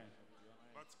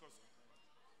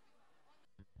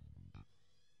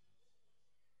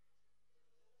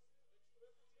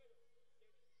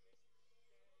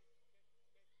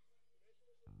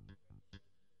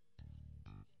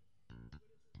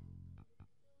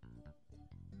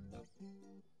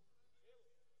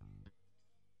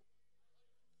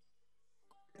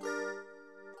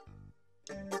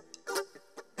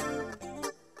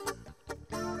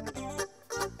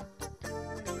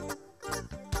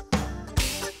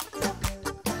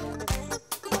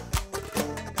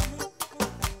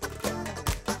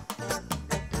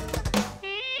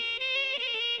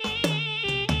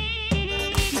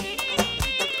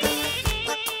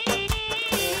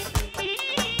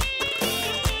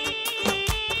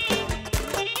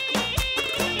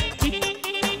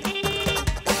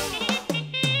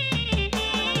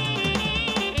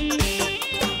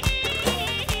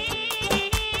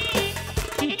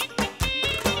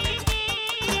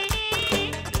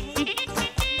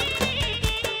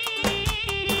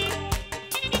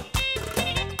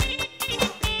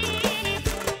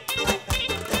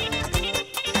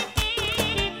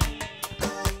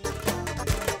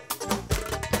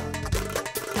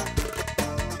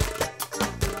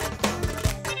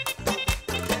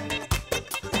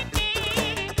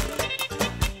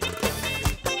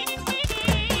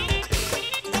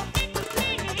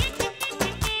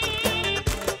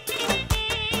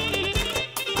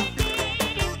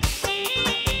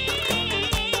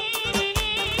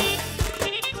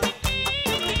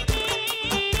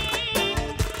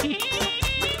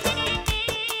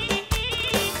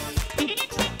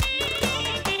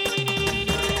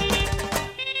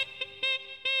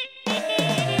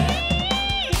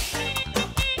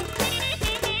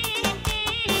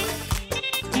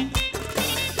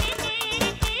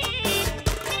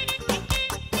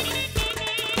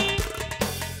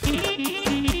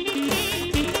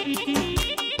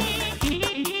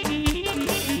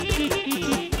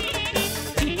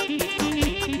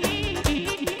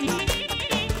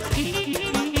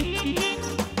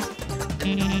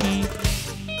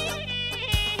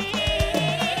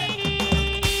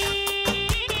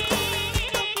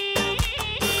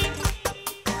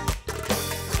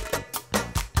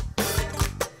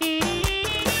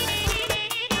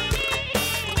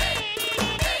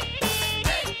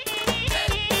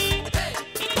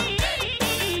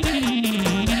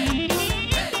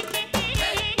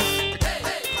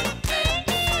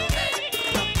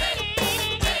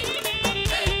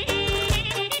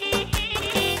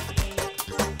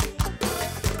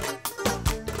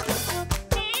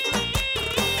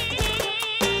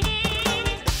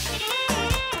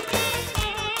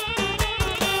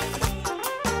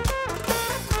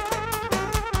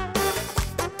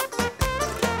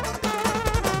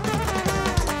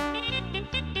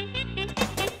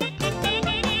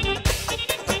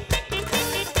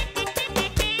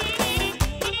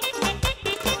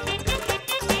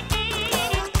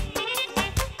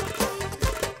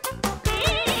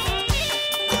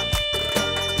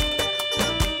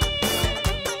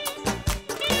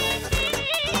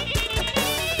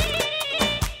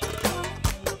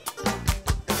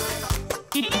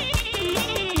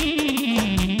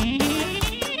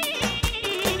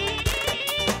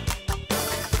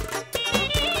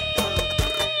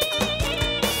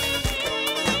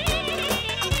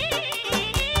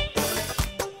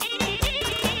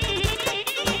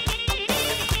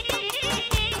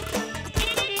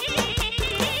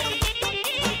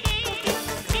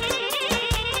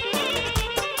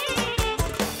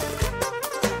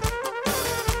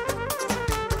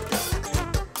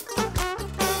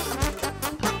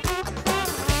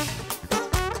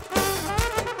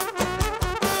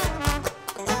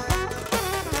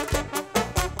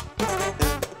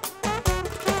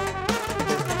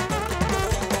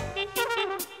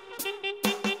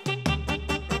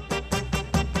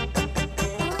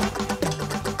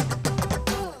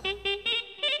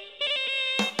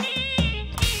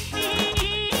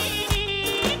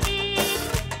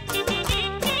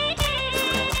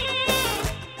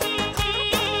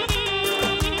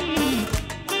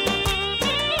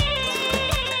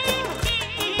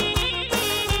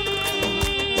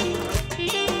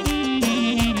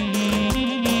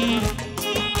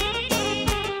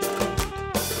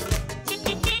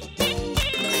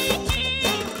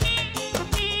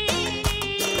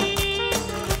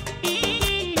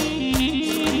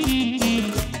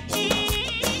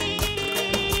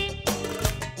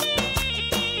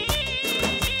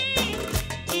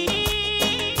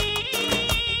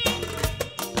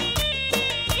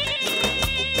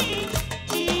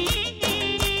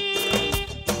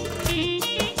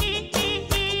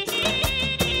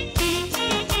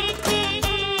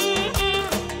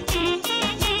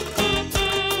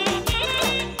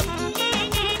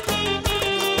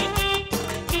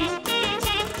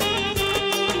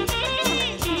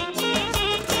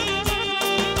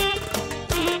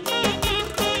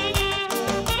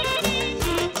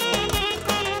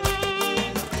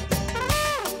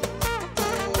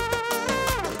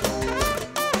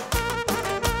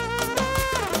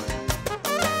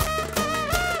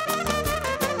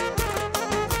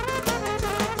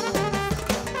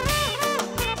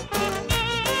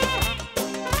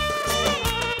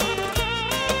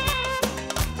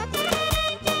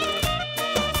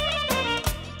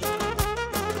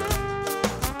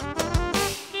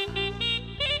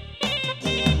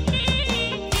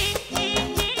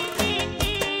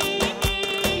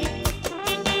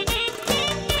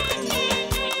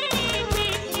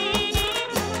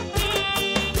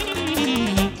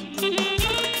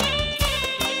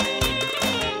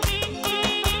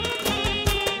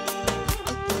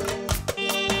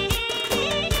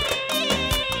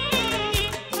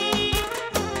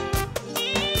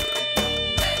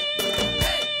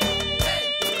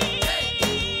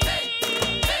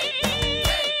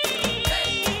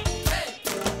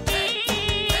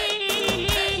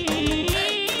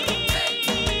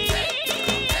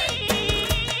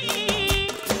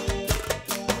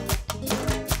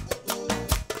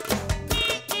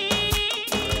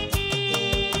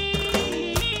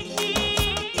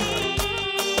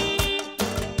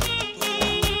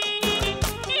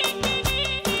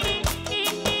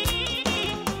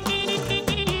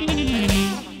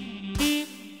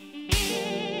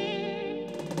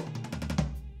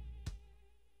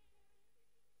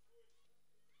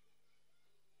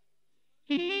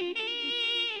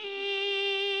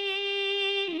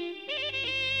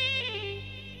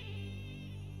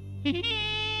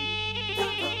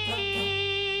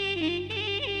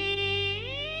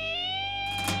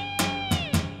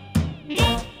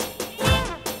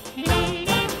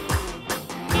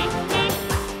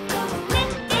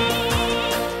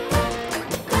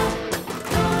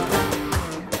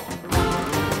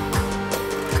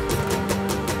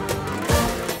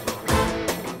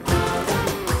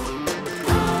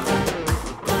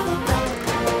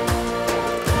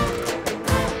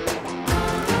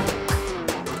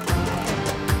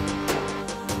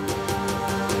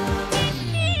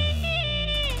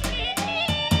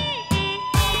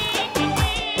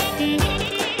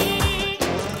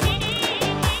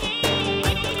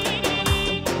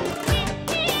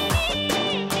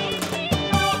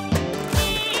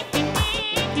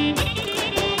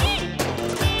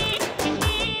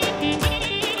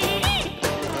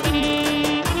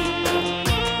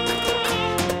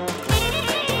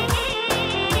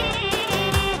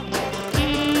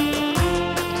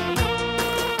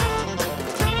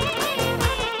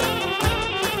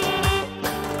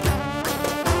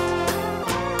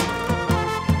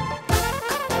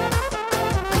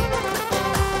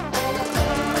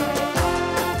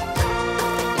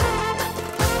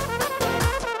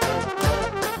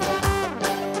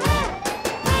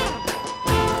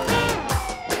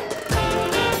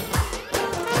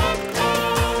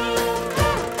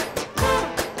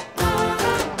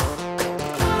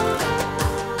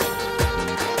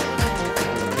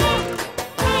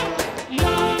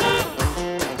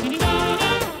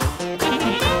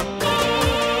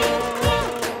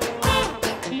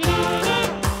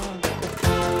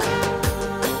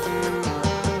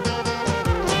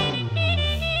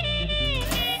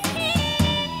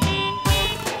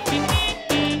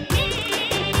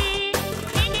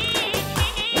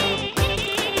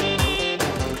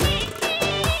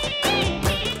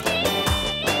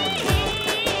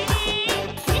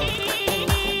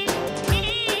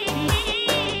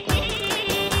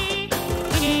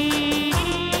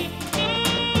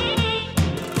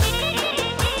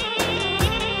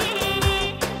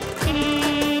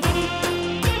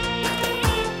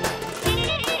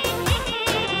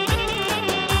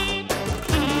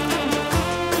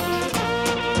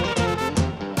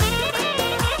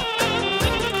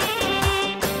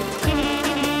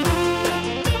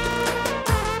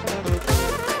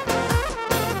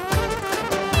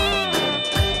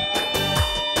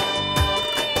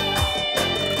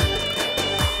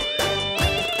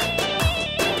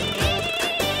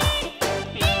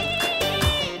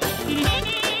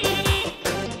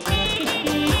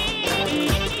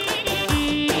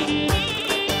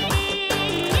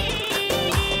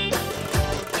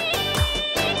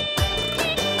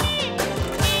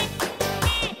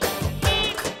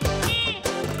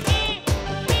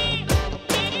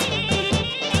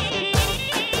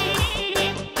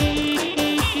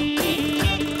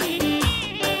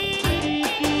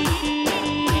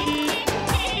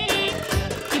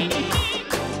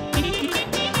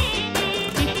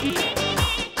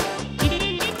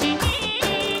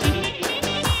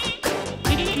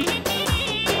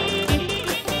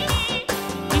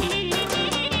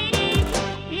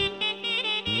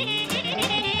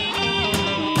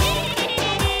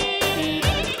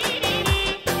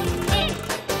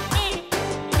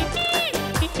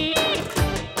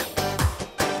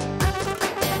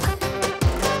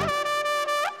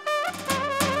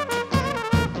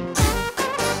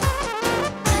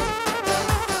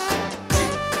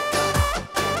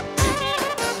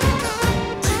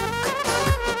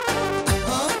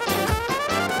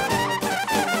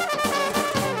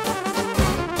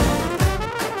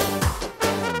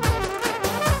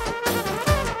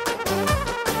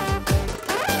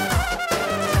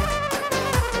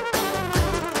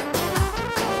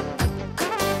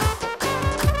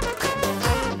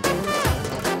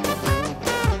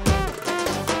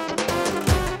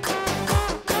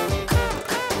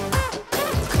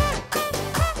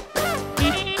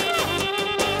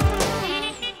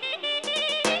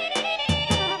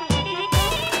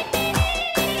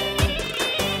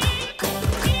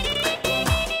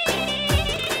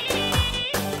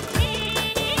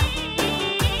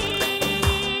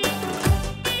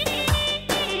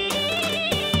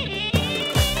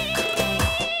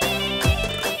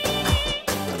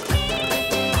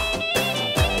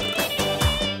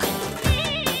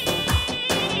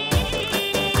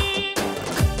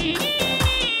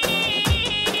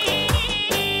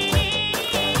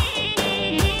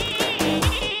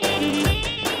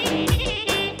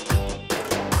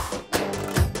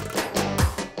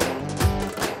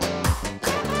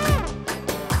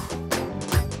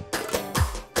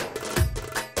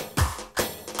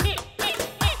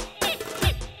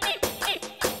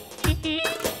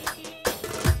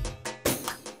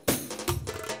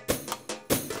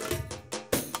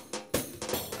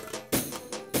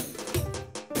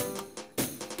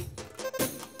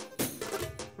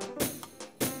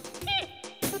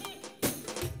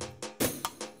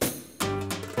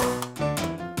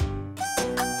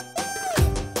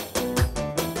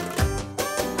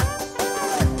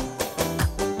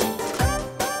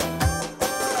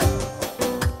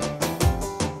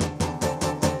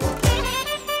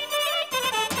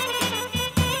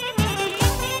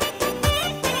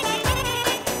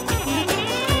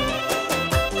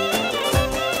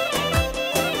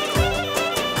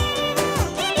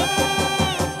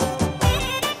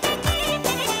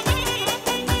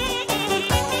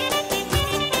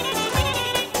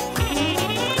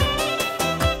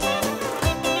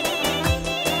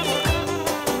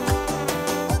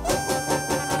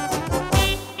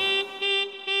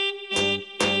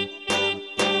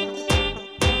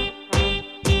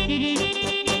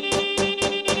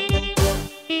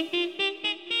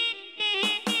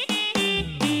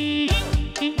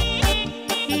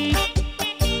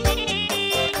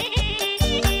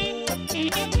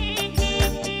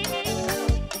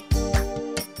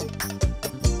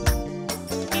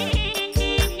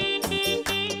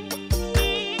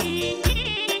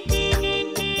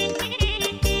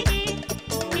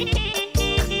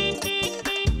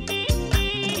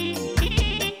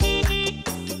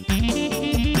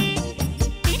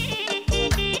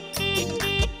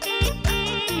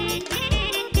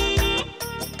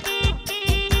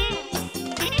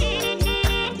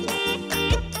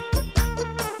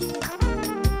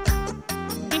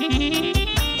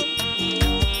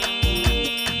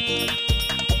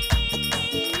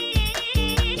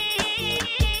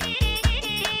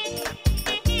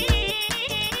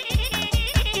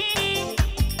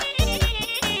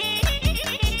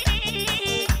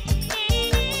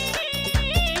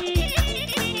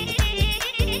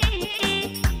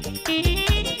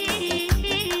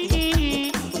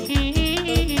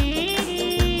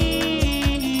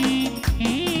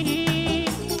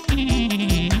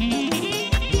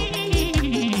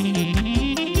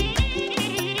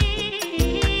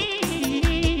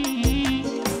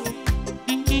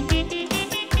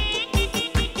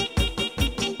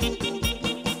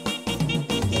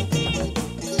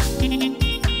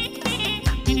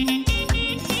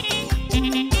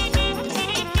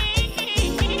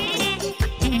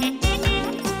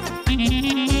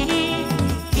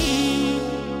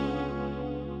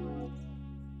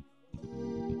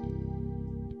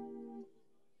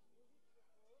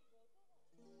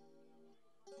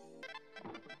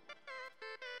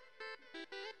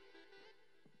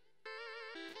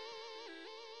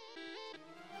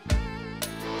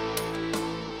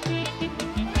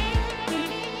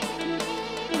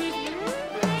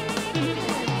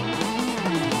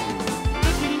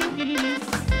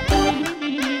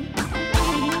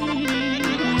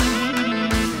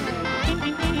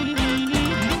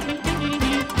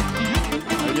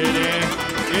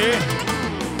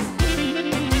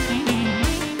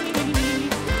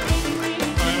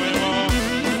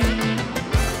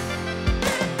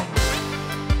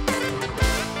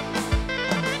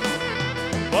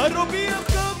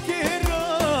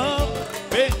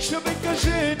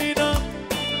 ženina,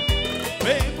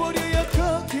 Memorija ja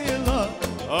kakela,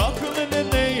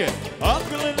 akleneneje,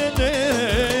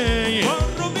 akleneneje.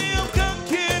 Maromija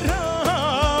kakera,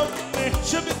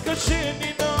 neće bit ka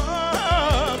ženina,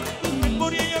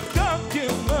 Memorija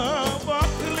kakela,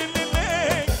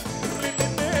 aklenenej,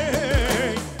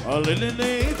 aklenenej.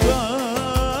 Alenenej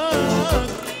pak,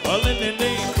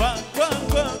 alenenej pak, pak,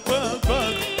 pak, pak,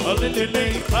 pak.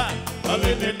 Alenenej pak,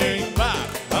 alenenej pak,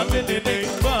 alenenej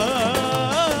pak.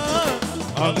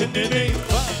 Alenenej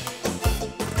pak,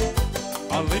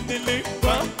 Alenenej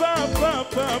pa pa pa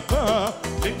pa pa,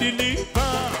 alenenej pa,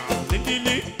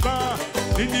 alenenej pa,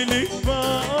 alenenej pa.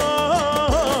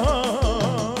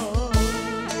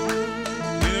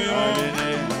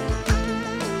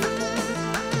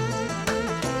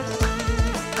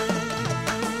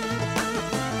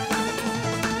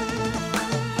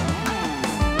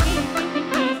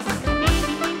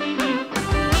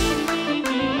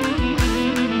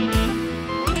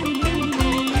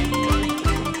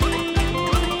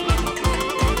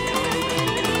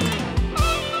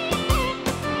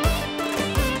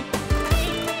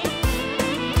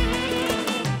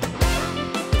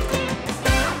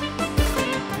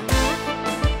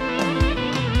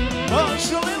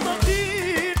 Pašale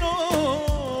latino,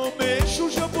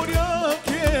 mešuža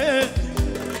borjake,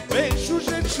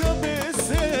 mešuže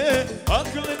čabese,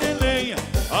 aklenenej,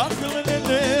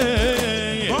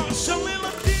 aklenenej. Pašale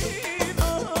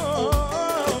latino,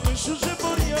 mešuže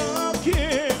borjake,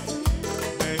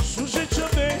 mešuže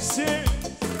čabese,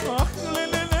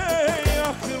 aklenenej,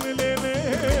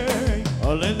 aklenenej.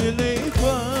 Alenenej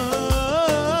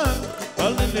pak,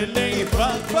 alenenej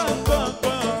pak, pak, pak,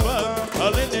 pak, pak.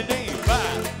 Alenenej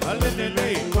pak,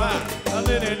 alenenej pak,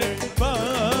 alenenej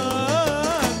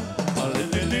pak.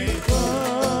 Alenenej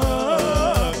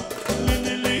pak,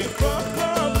 Alenenej pa pa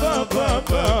pa pa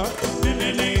pa,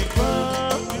 alenenej pa,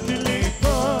 alenenej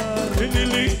pa,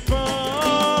 alenenej pa.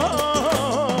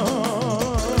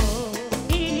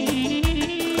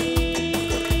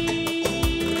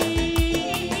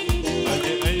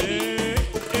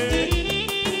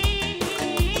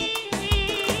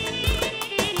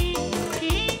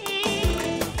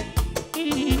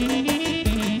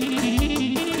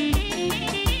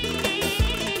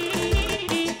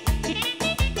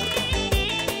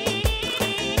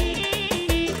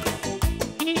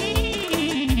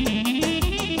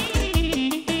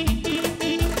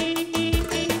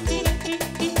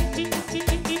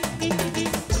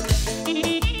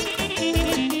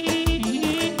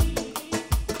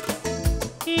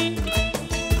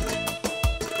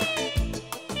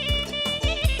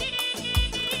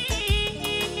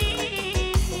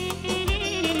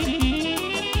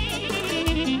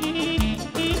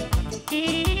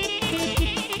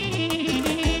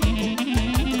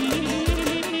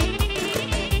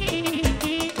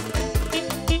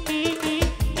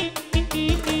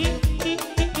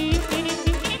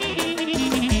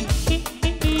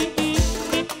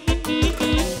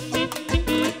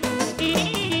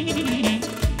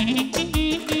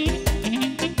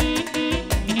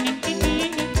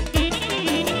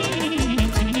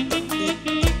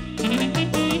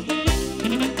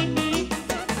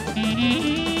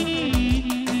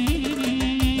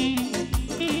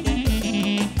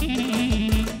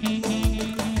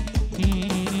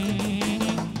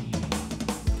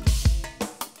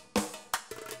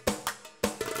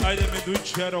 Ajde me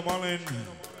dućaro malen.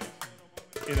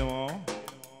 Idemo.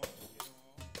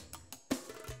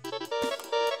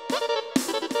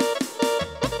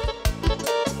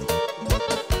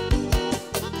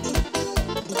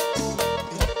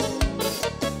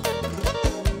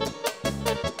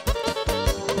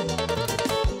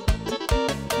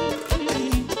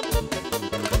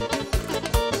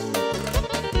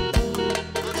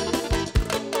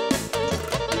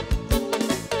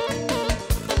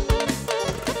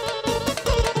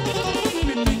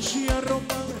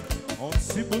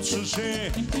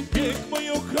 Že bijeg moj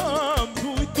okam,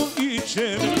 tuj tu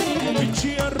iđem.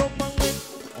 Bićija romale,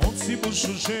 on si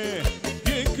mušu že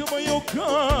bijeg moj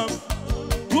okam,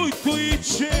 tuj tu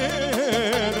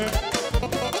iđem.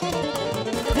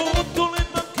 Potole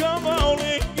na kava,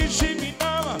 oleke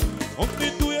živinava, on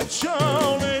ne duja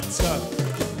čaoleca,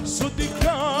 sudi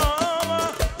kava.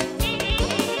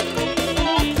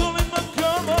 Potole na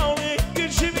kava, oleke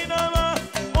živinava,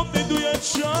 on ne duja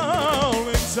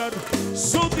čaoleca,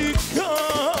 sudi kava.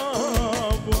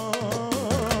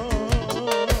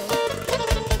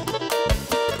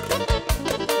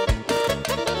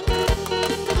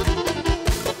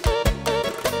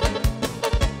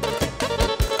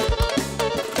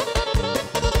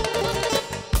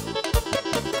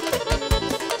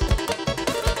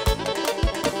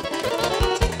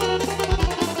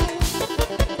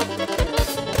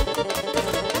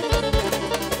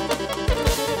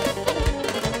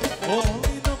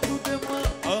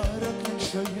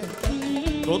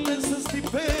 Kode sa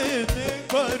stipene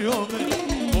kvarjome,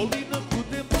 voli na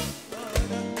bude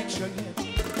marančanje.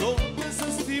 Kode sa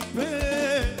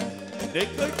stipene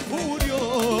kaj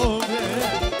kurjome.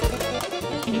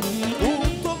 U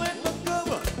tome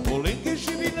nakava, volenke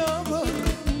živinava,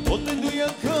 odnedu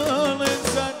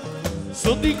jakalecan,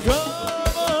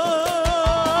 sodikava.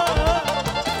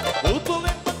 U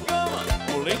tome nakava,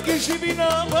 volenke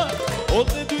živinava,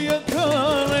 odnedu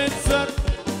jakalecan,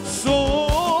 sodikava.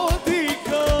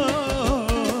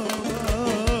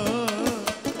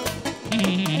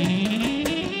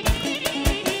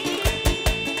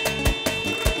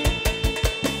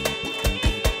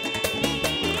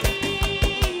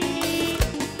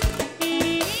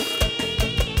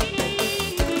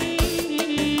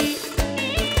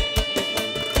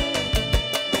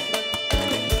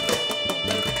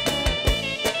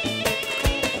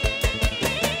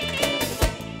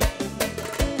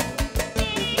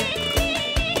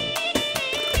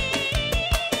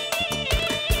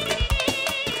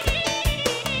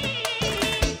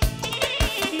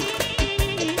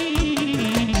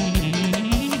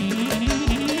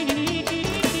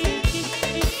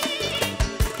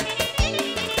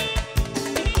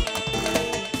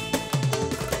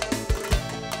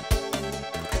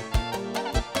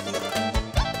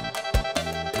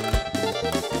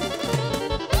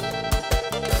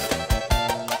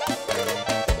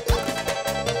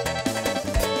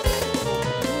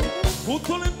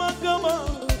 Putole magama,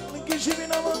 neki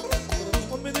živinama,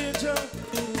 on me deđa,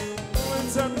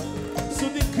 lencan,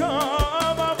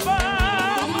 sudikava,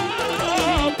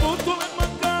 putole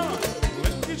magama,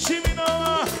 neki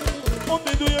živinama, on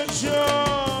me deđa,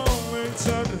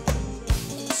 lencan,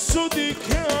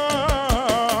 sudikava.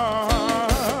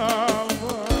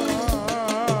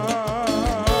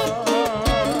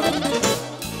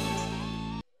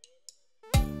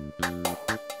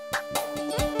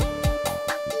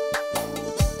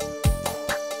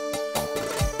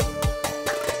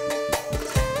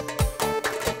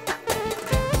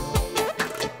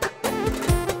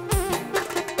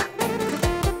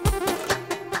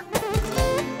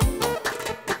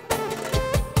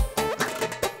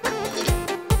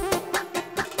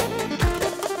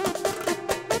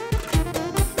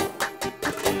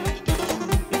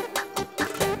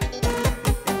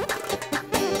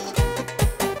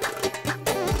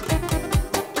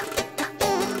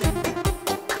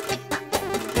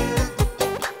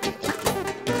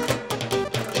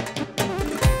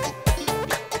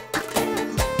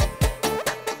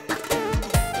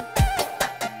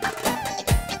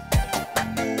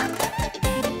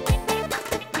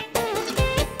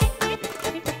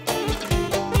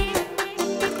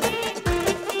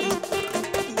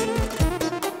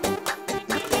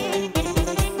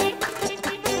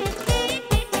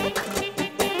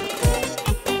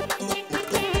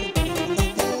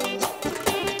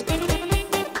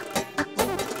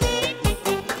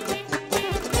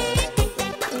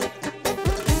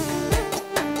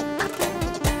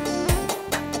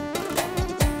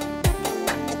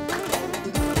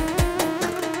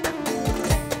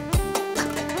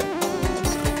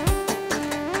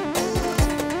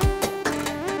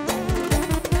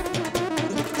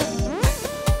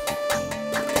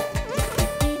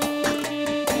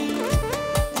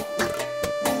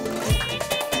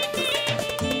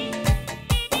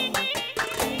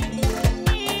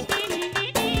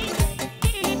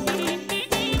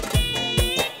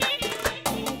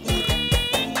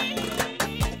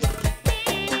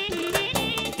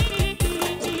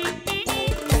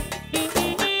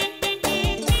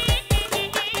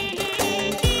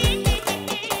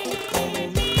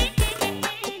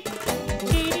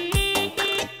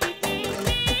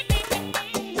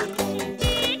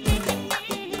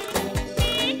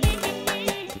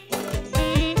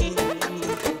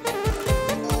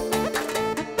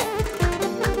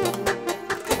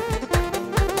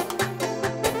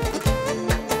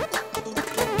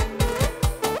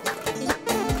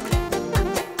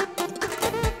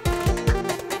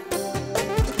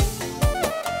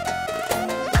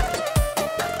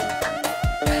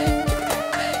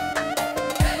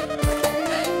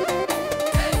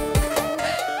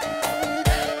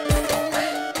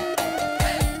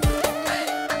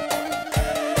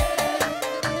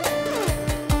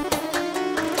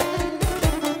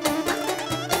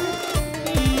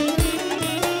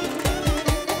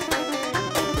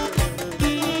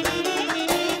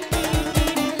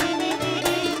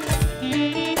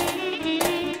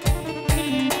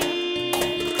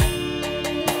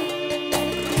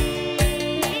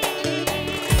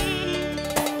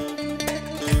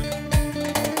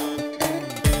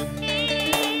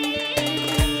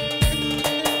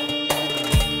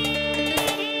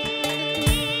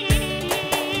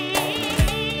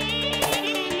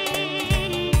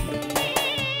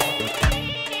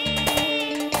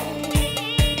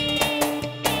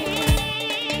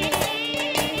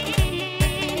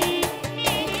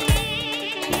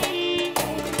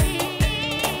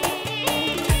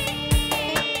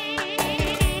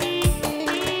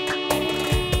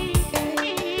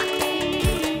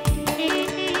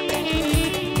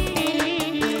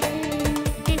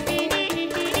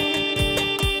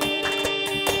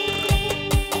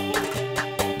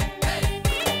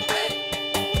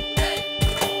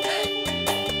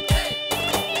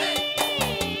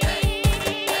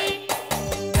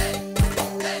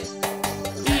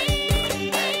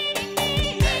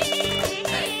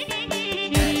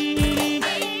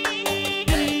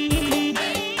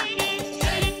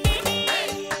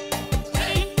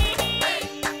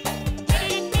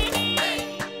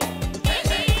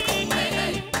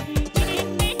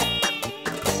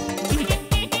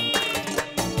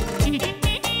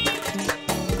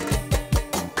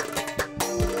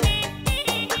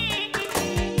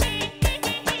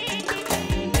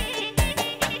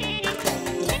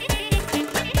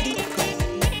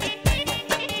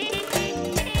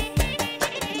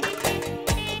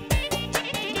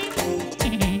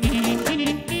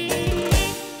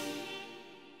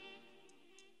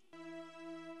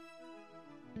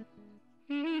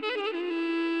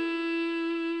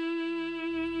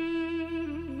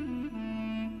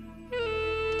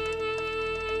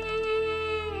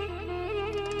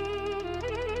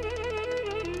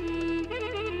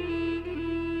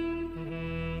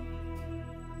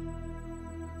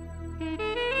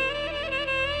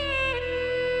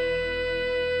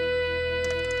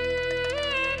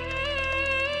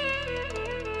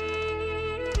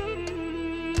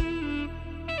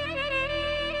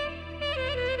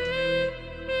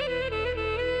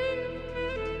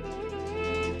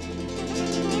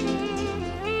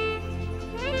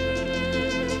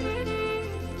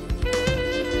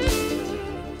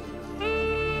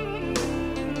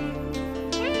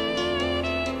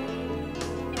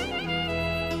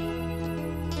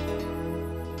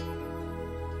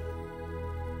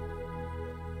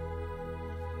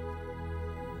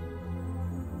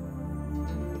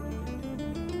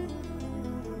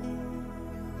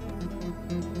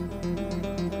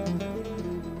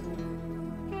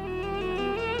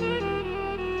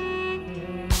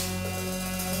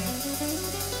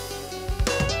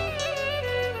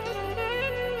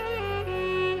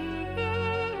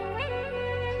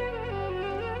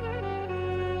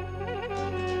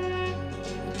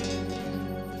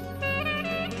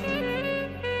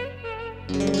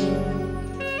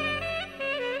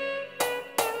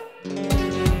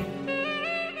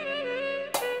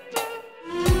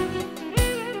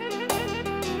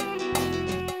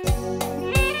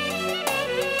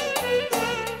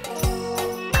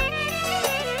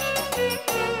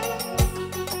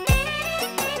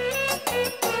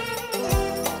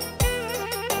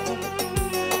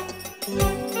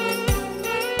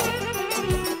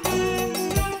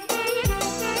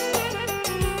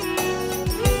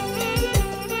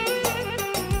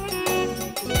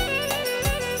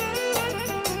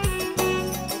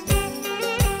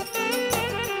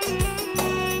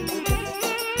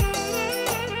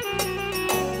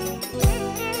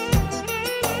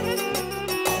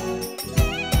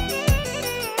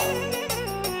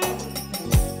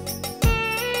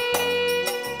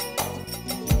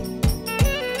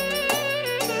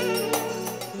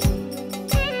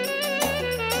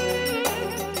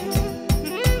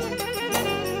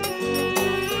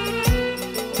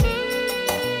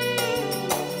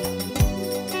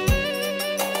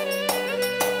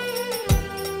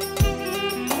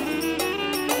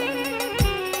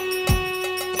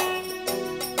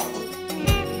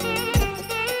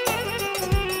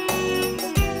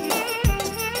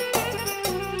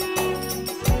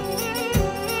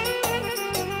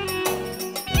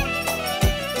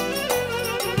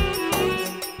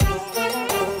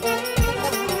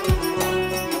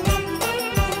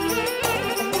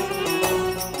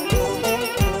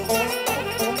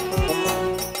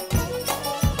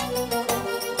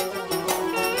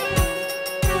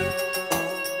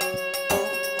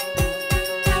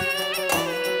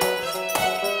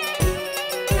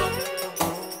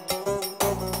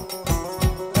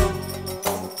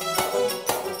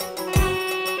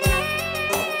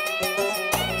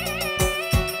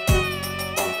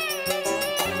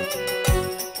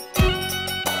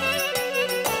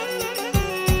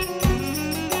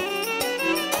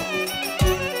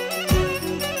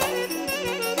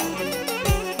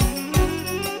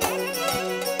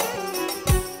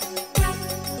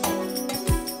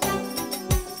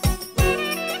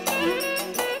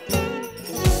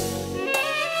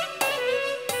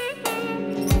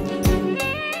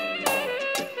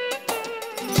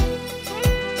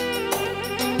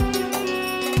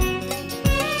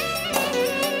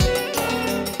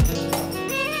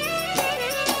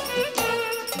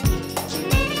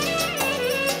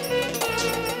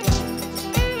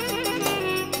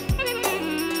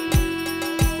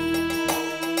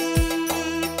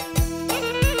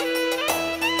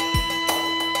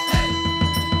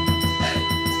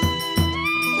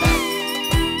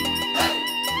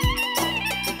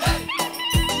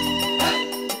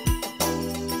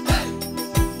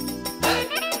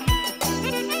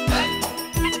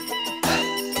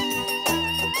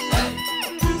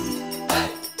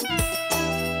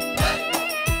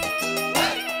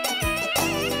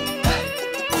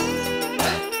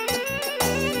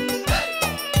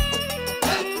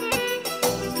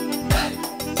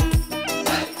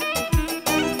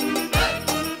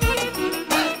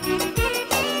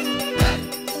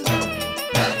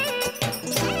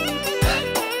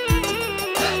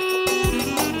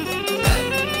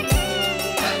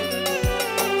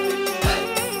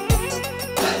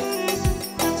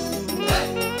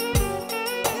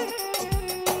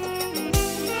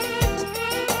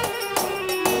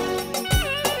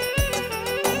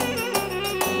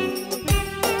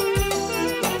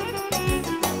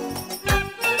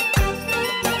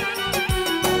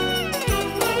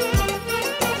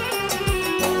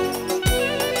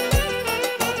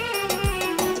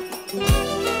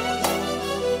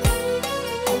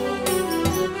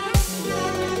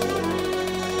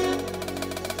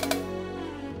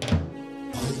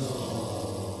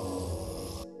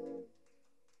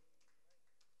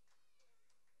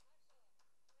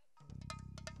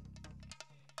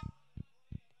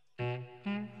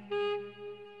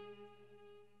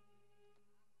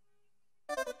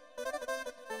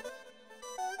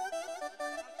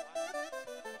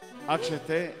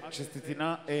 Акшете,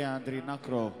 честитина е Андрина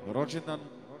Кро. Роđendan.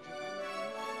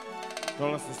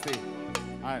 Дола се сти.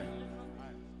 Ајде.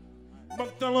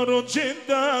 Baktala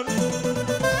rođendan,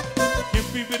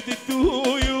 happy birthday to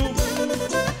you.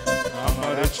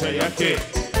 Amare čajake,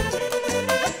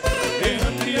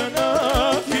 Adriana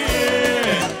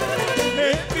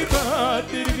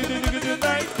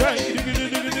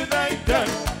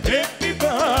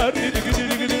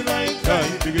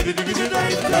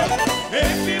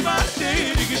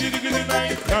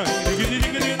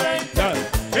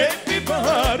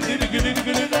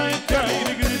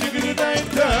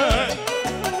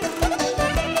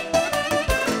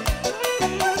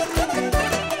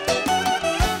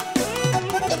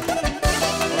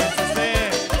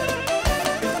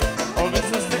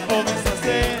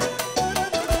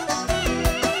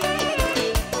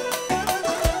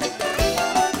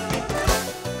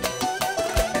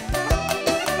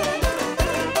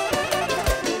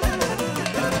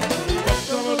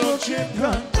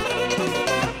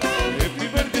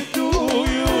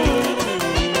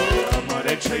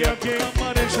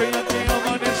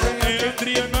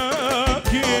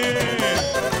ke.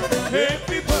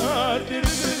 Happy birthday,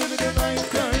 happy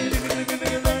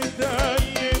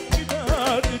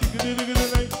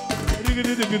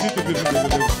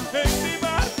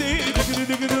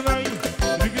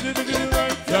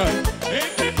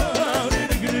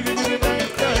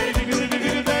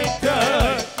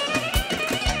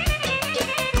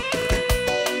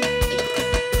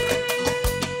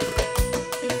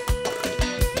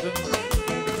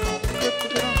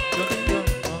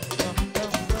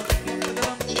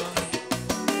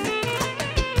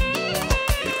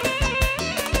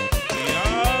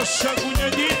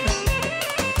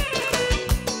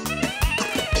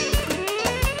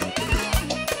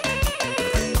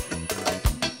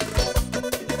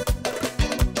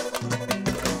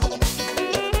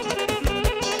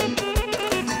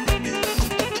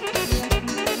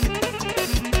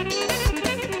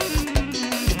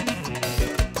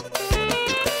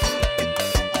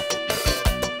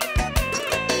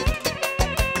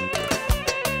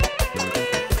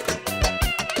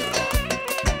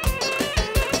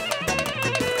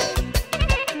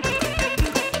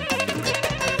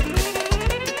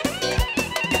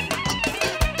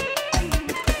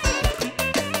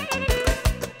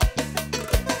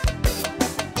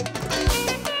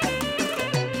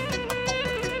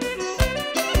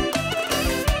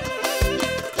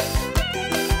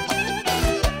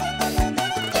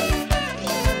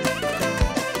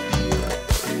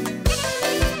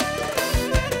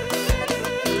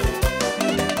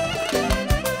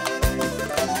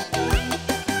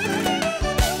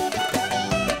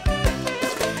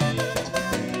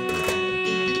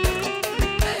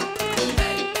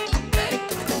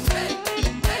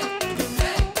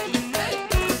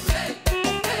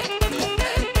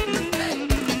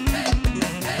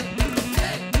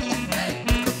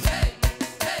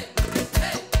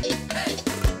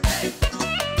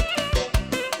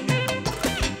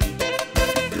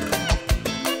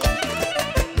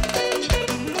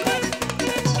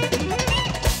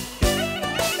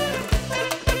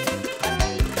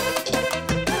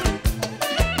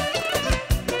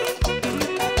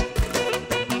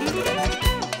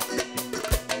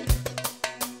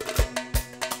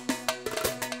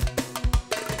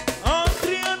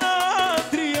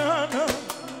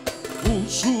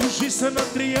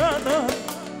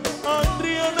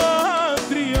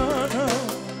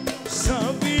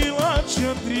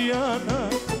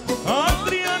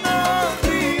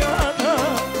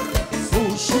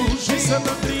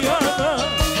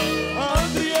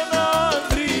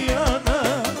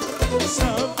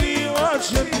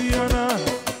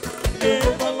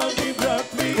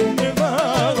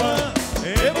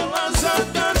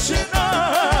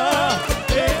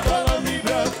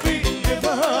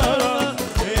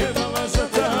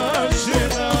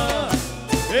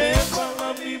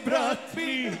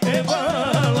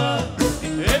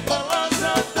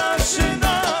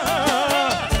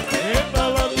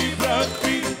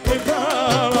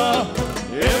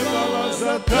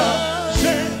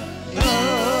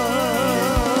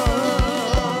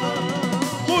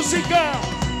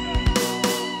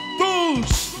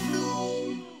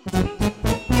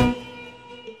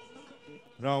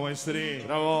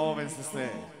Bravo, Vencesle.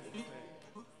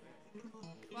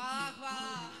 Hvala,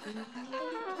 hvala.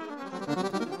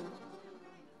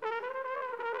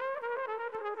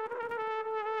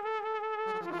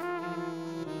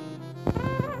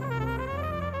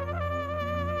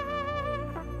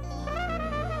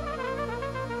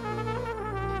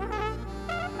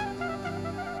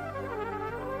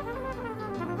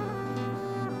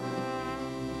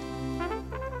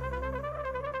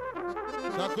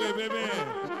 Tako je, bebe.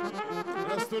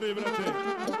 Rasturi,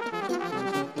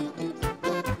 brate.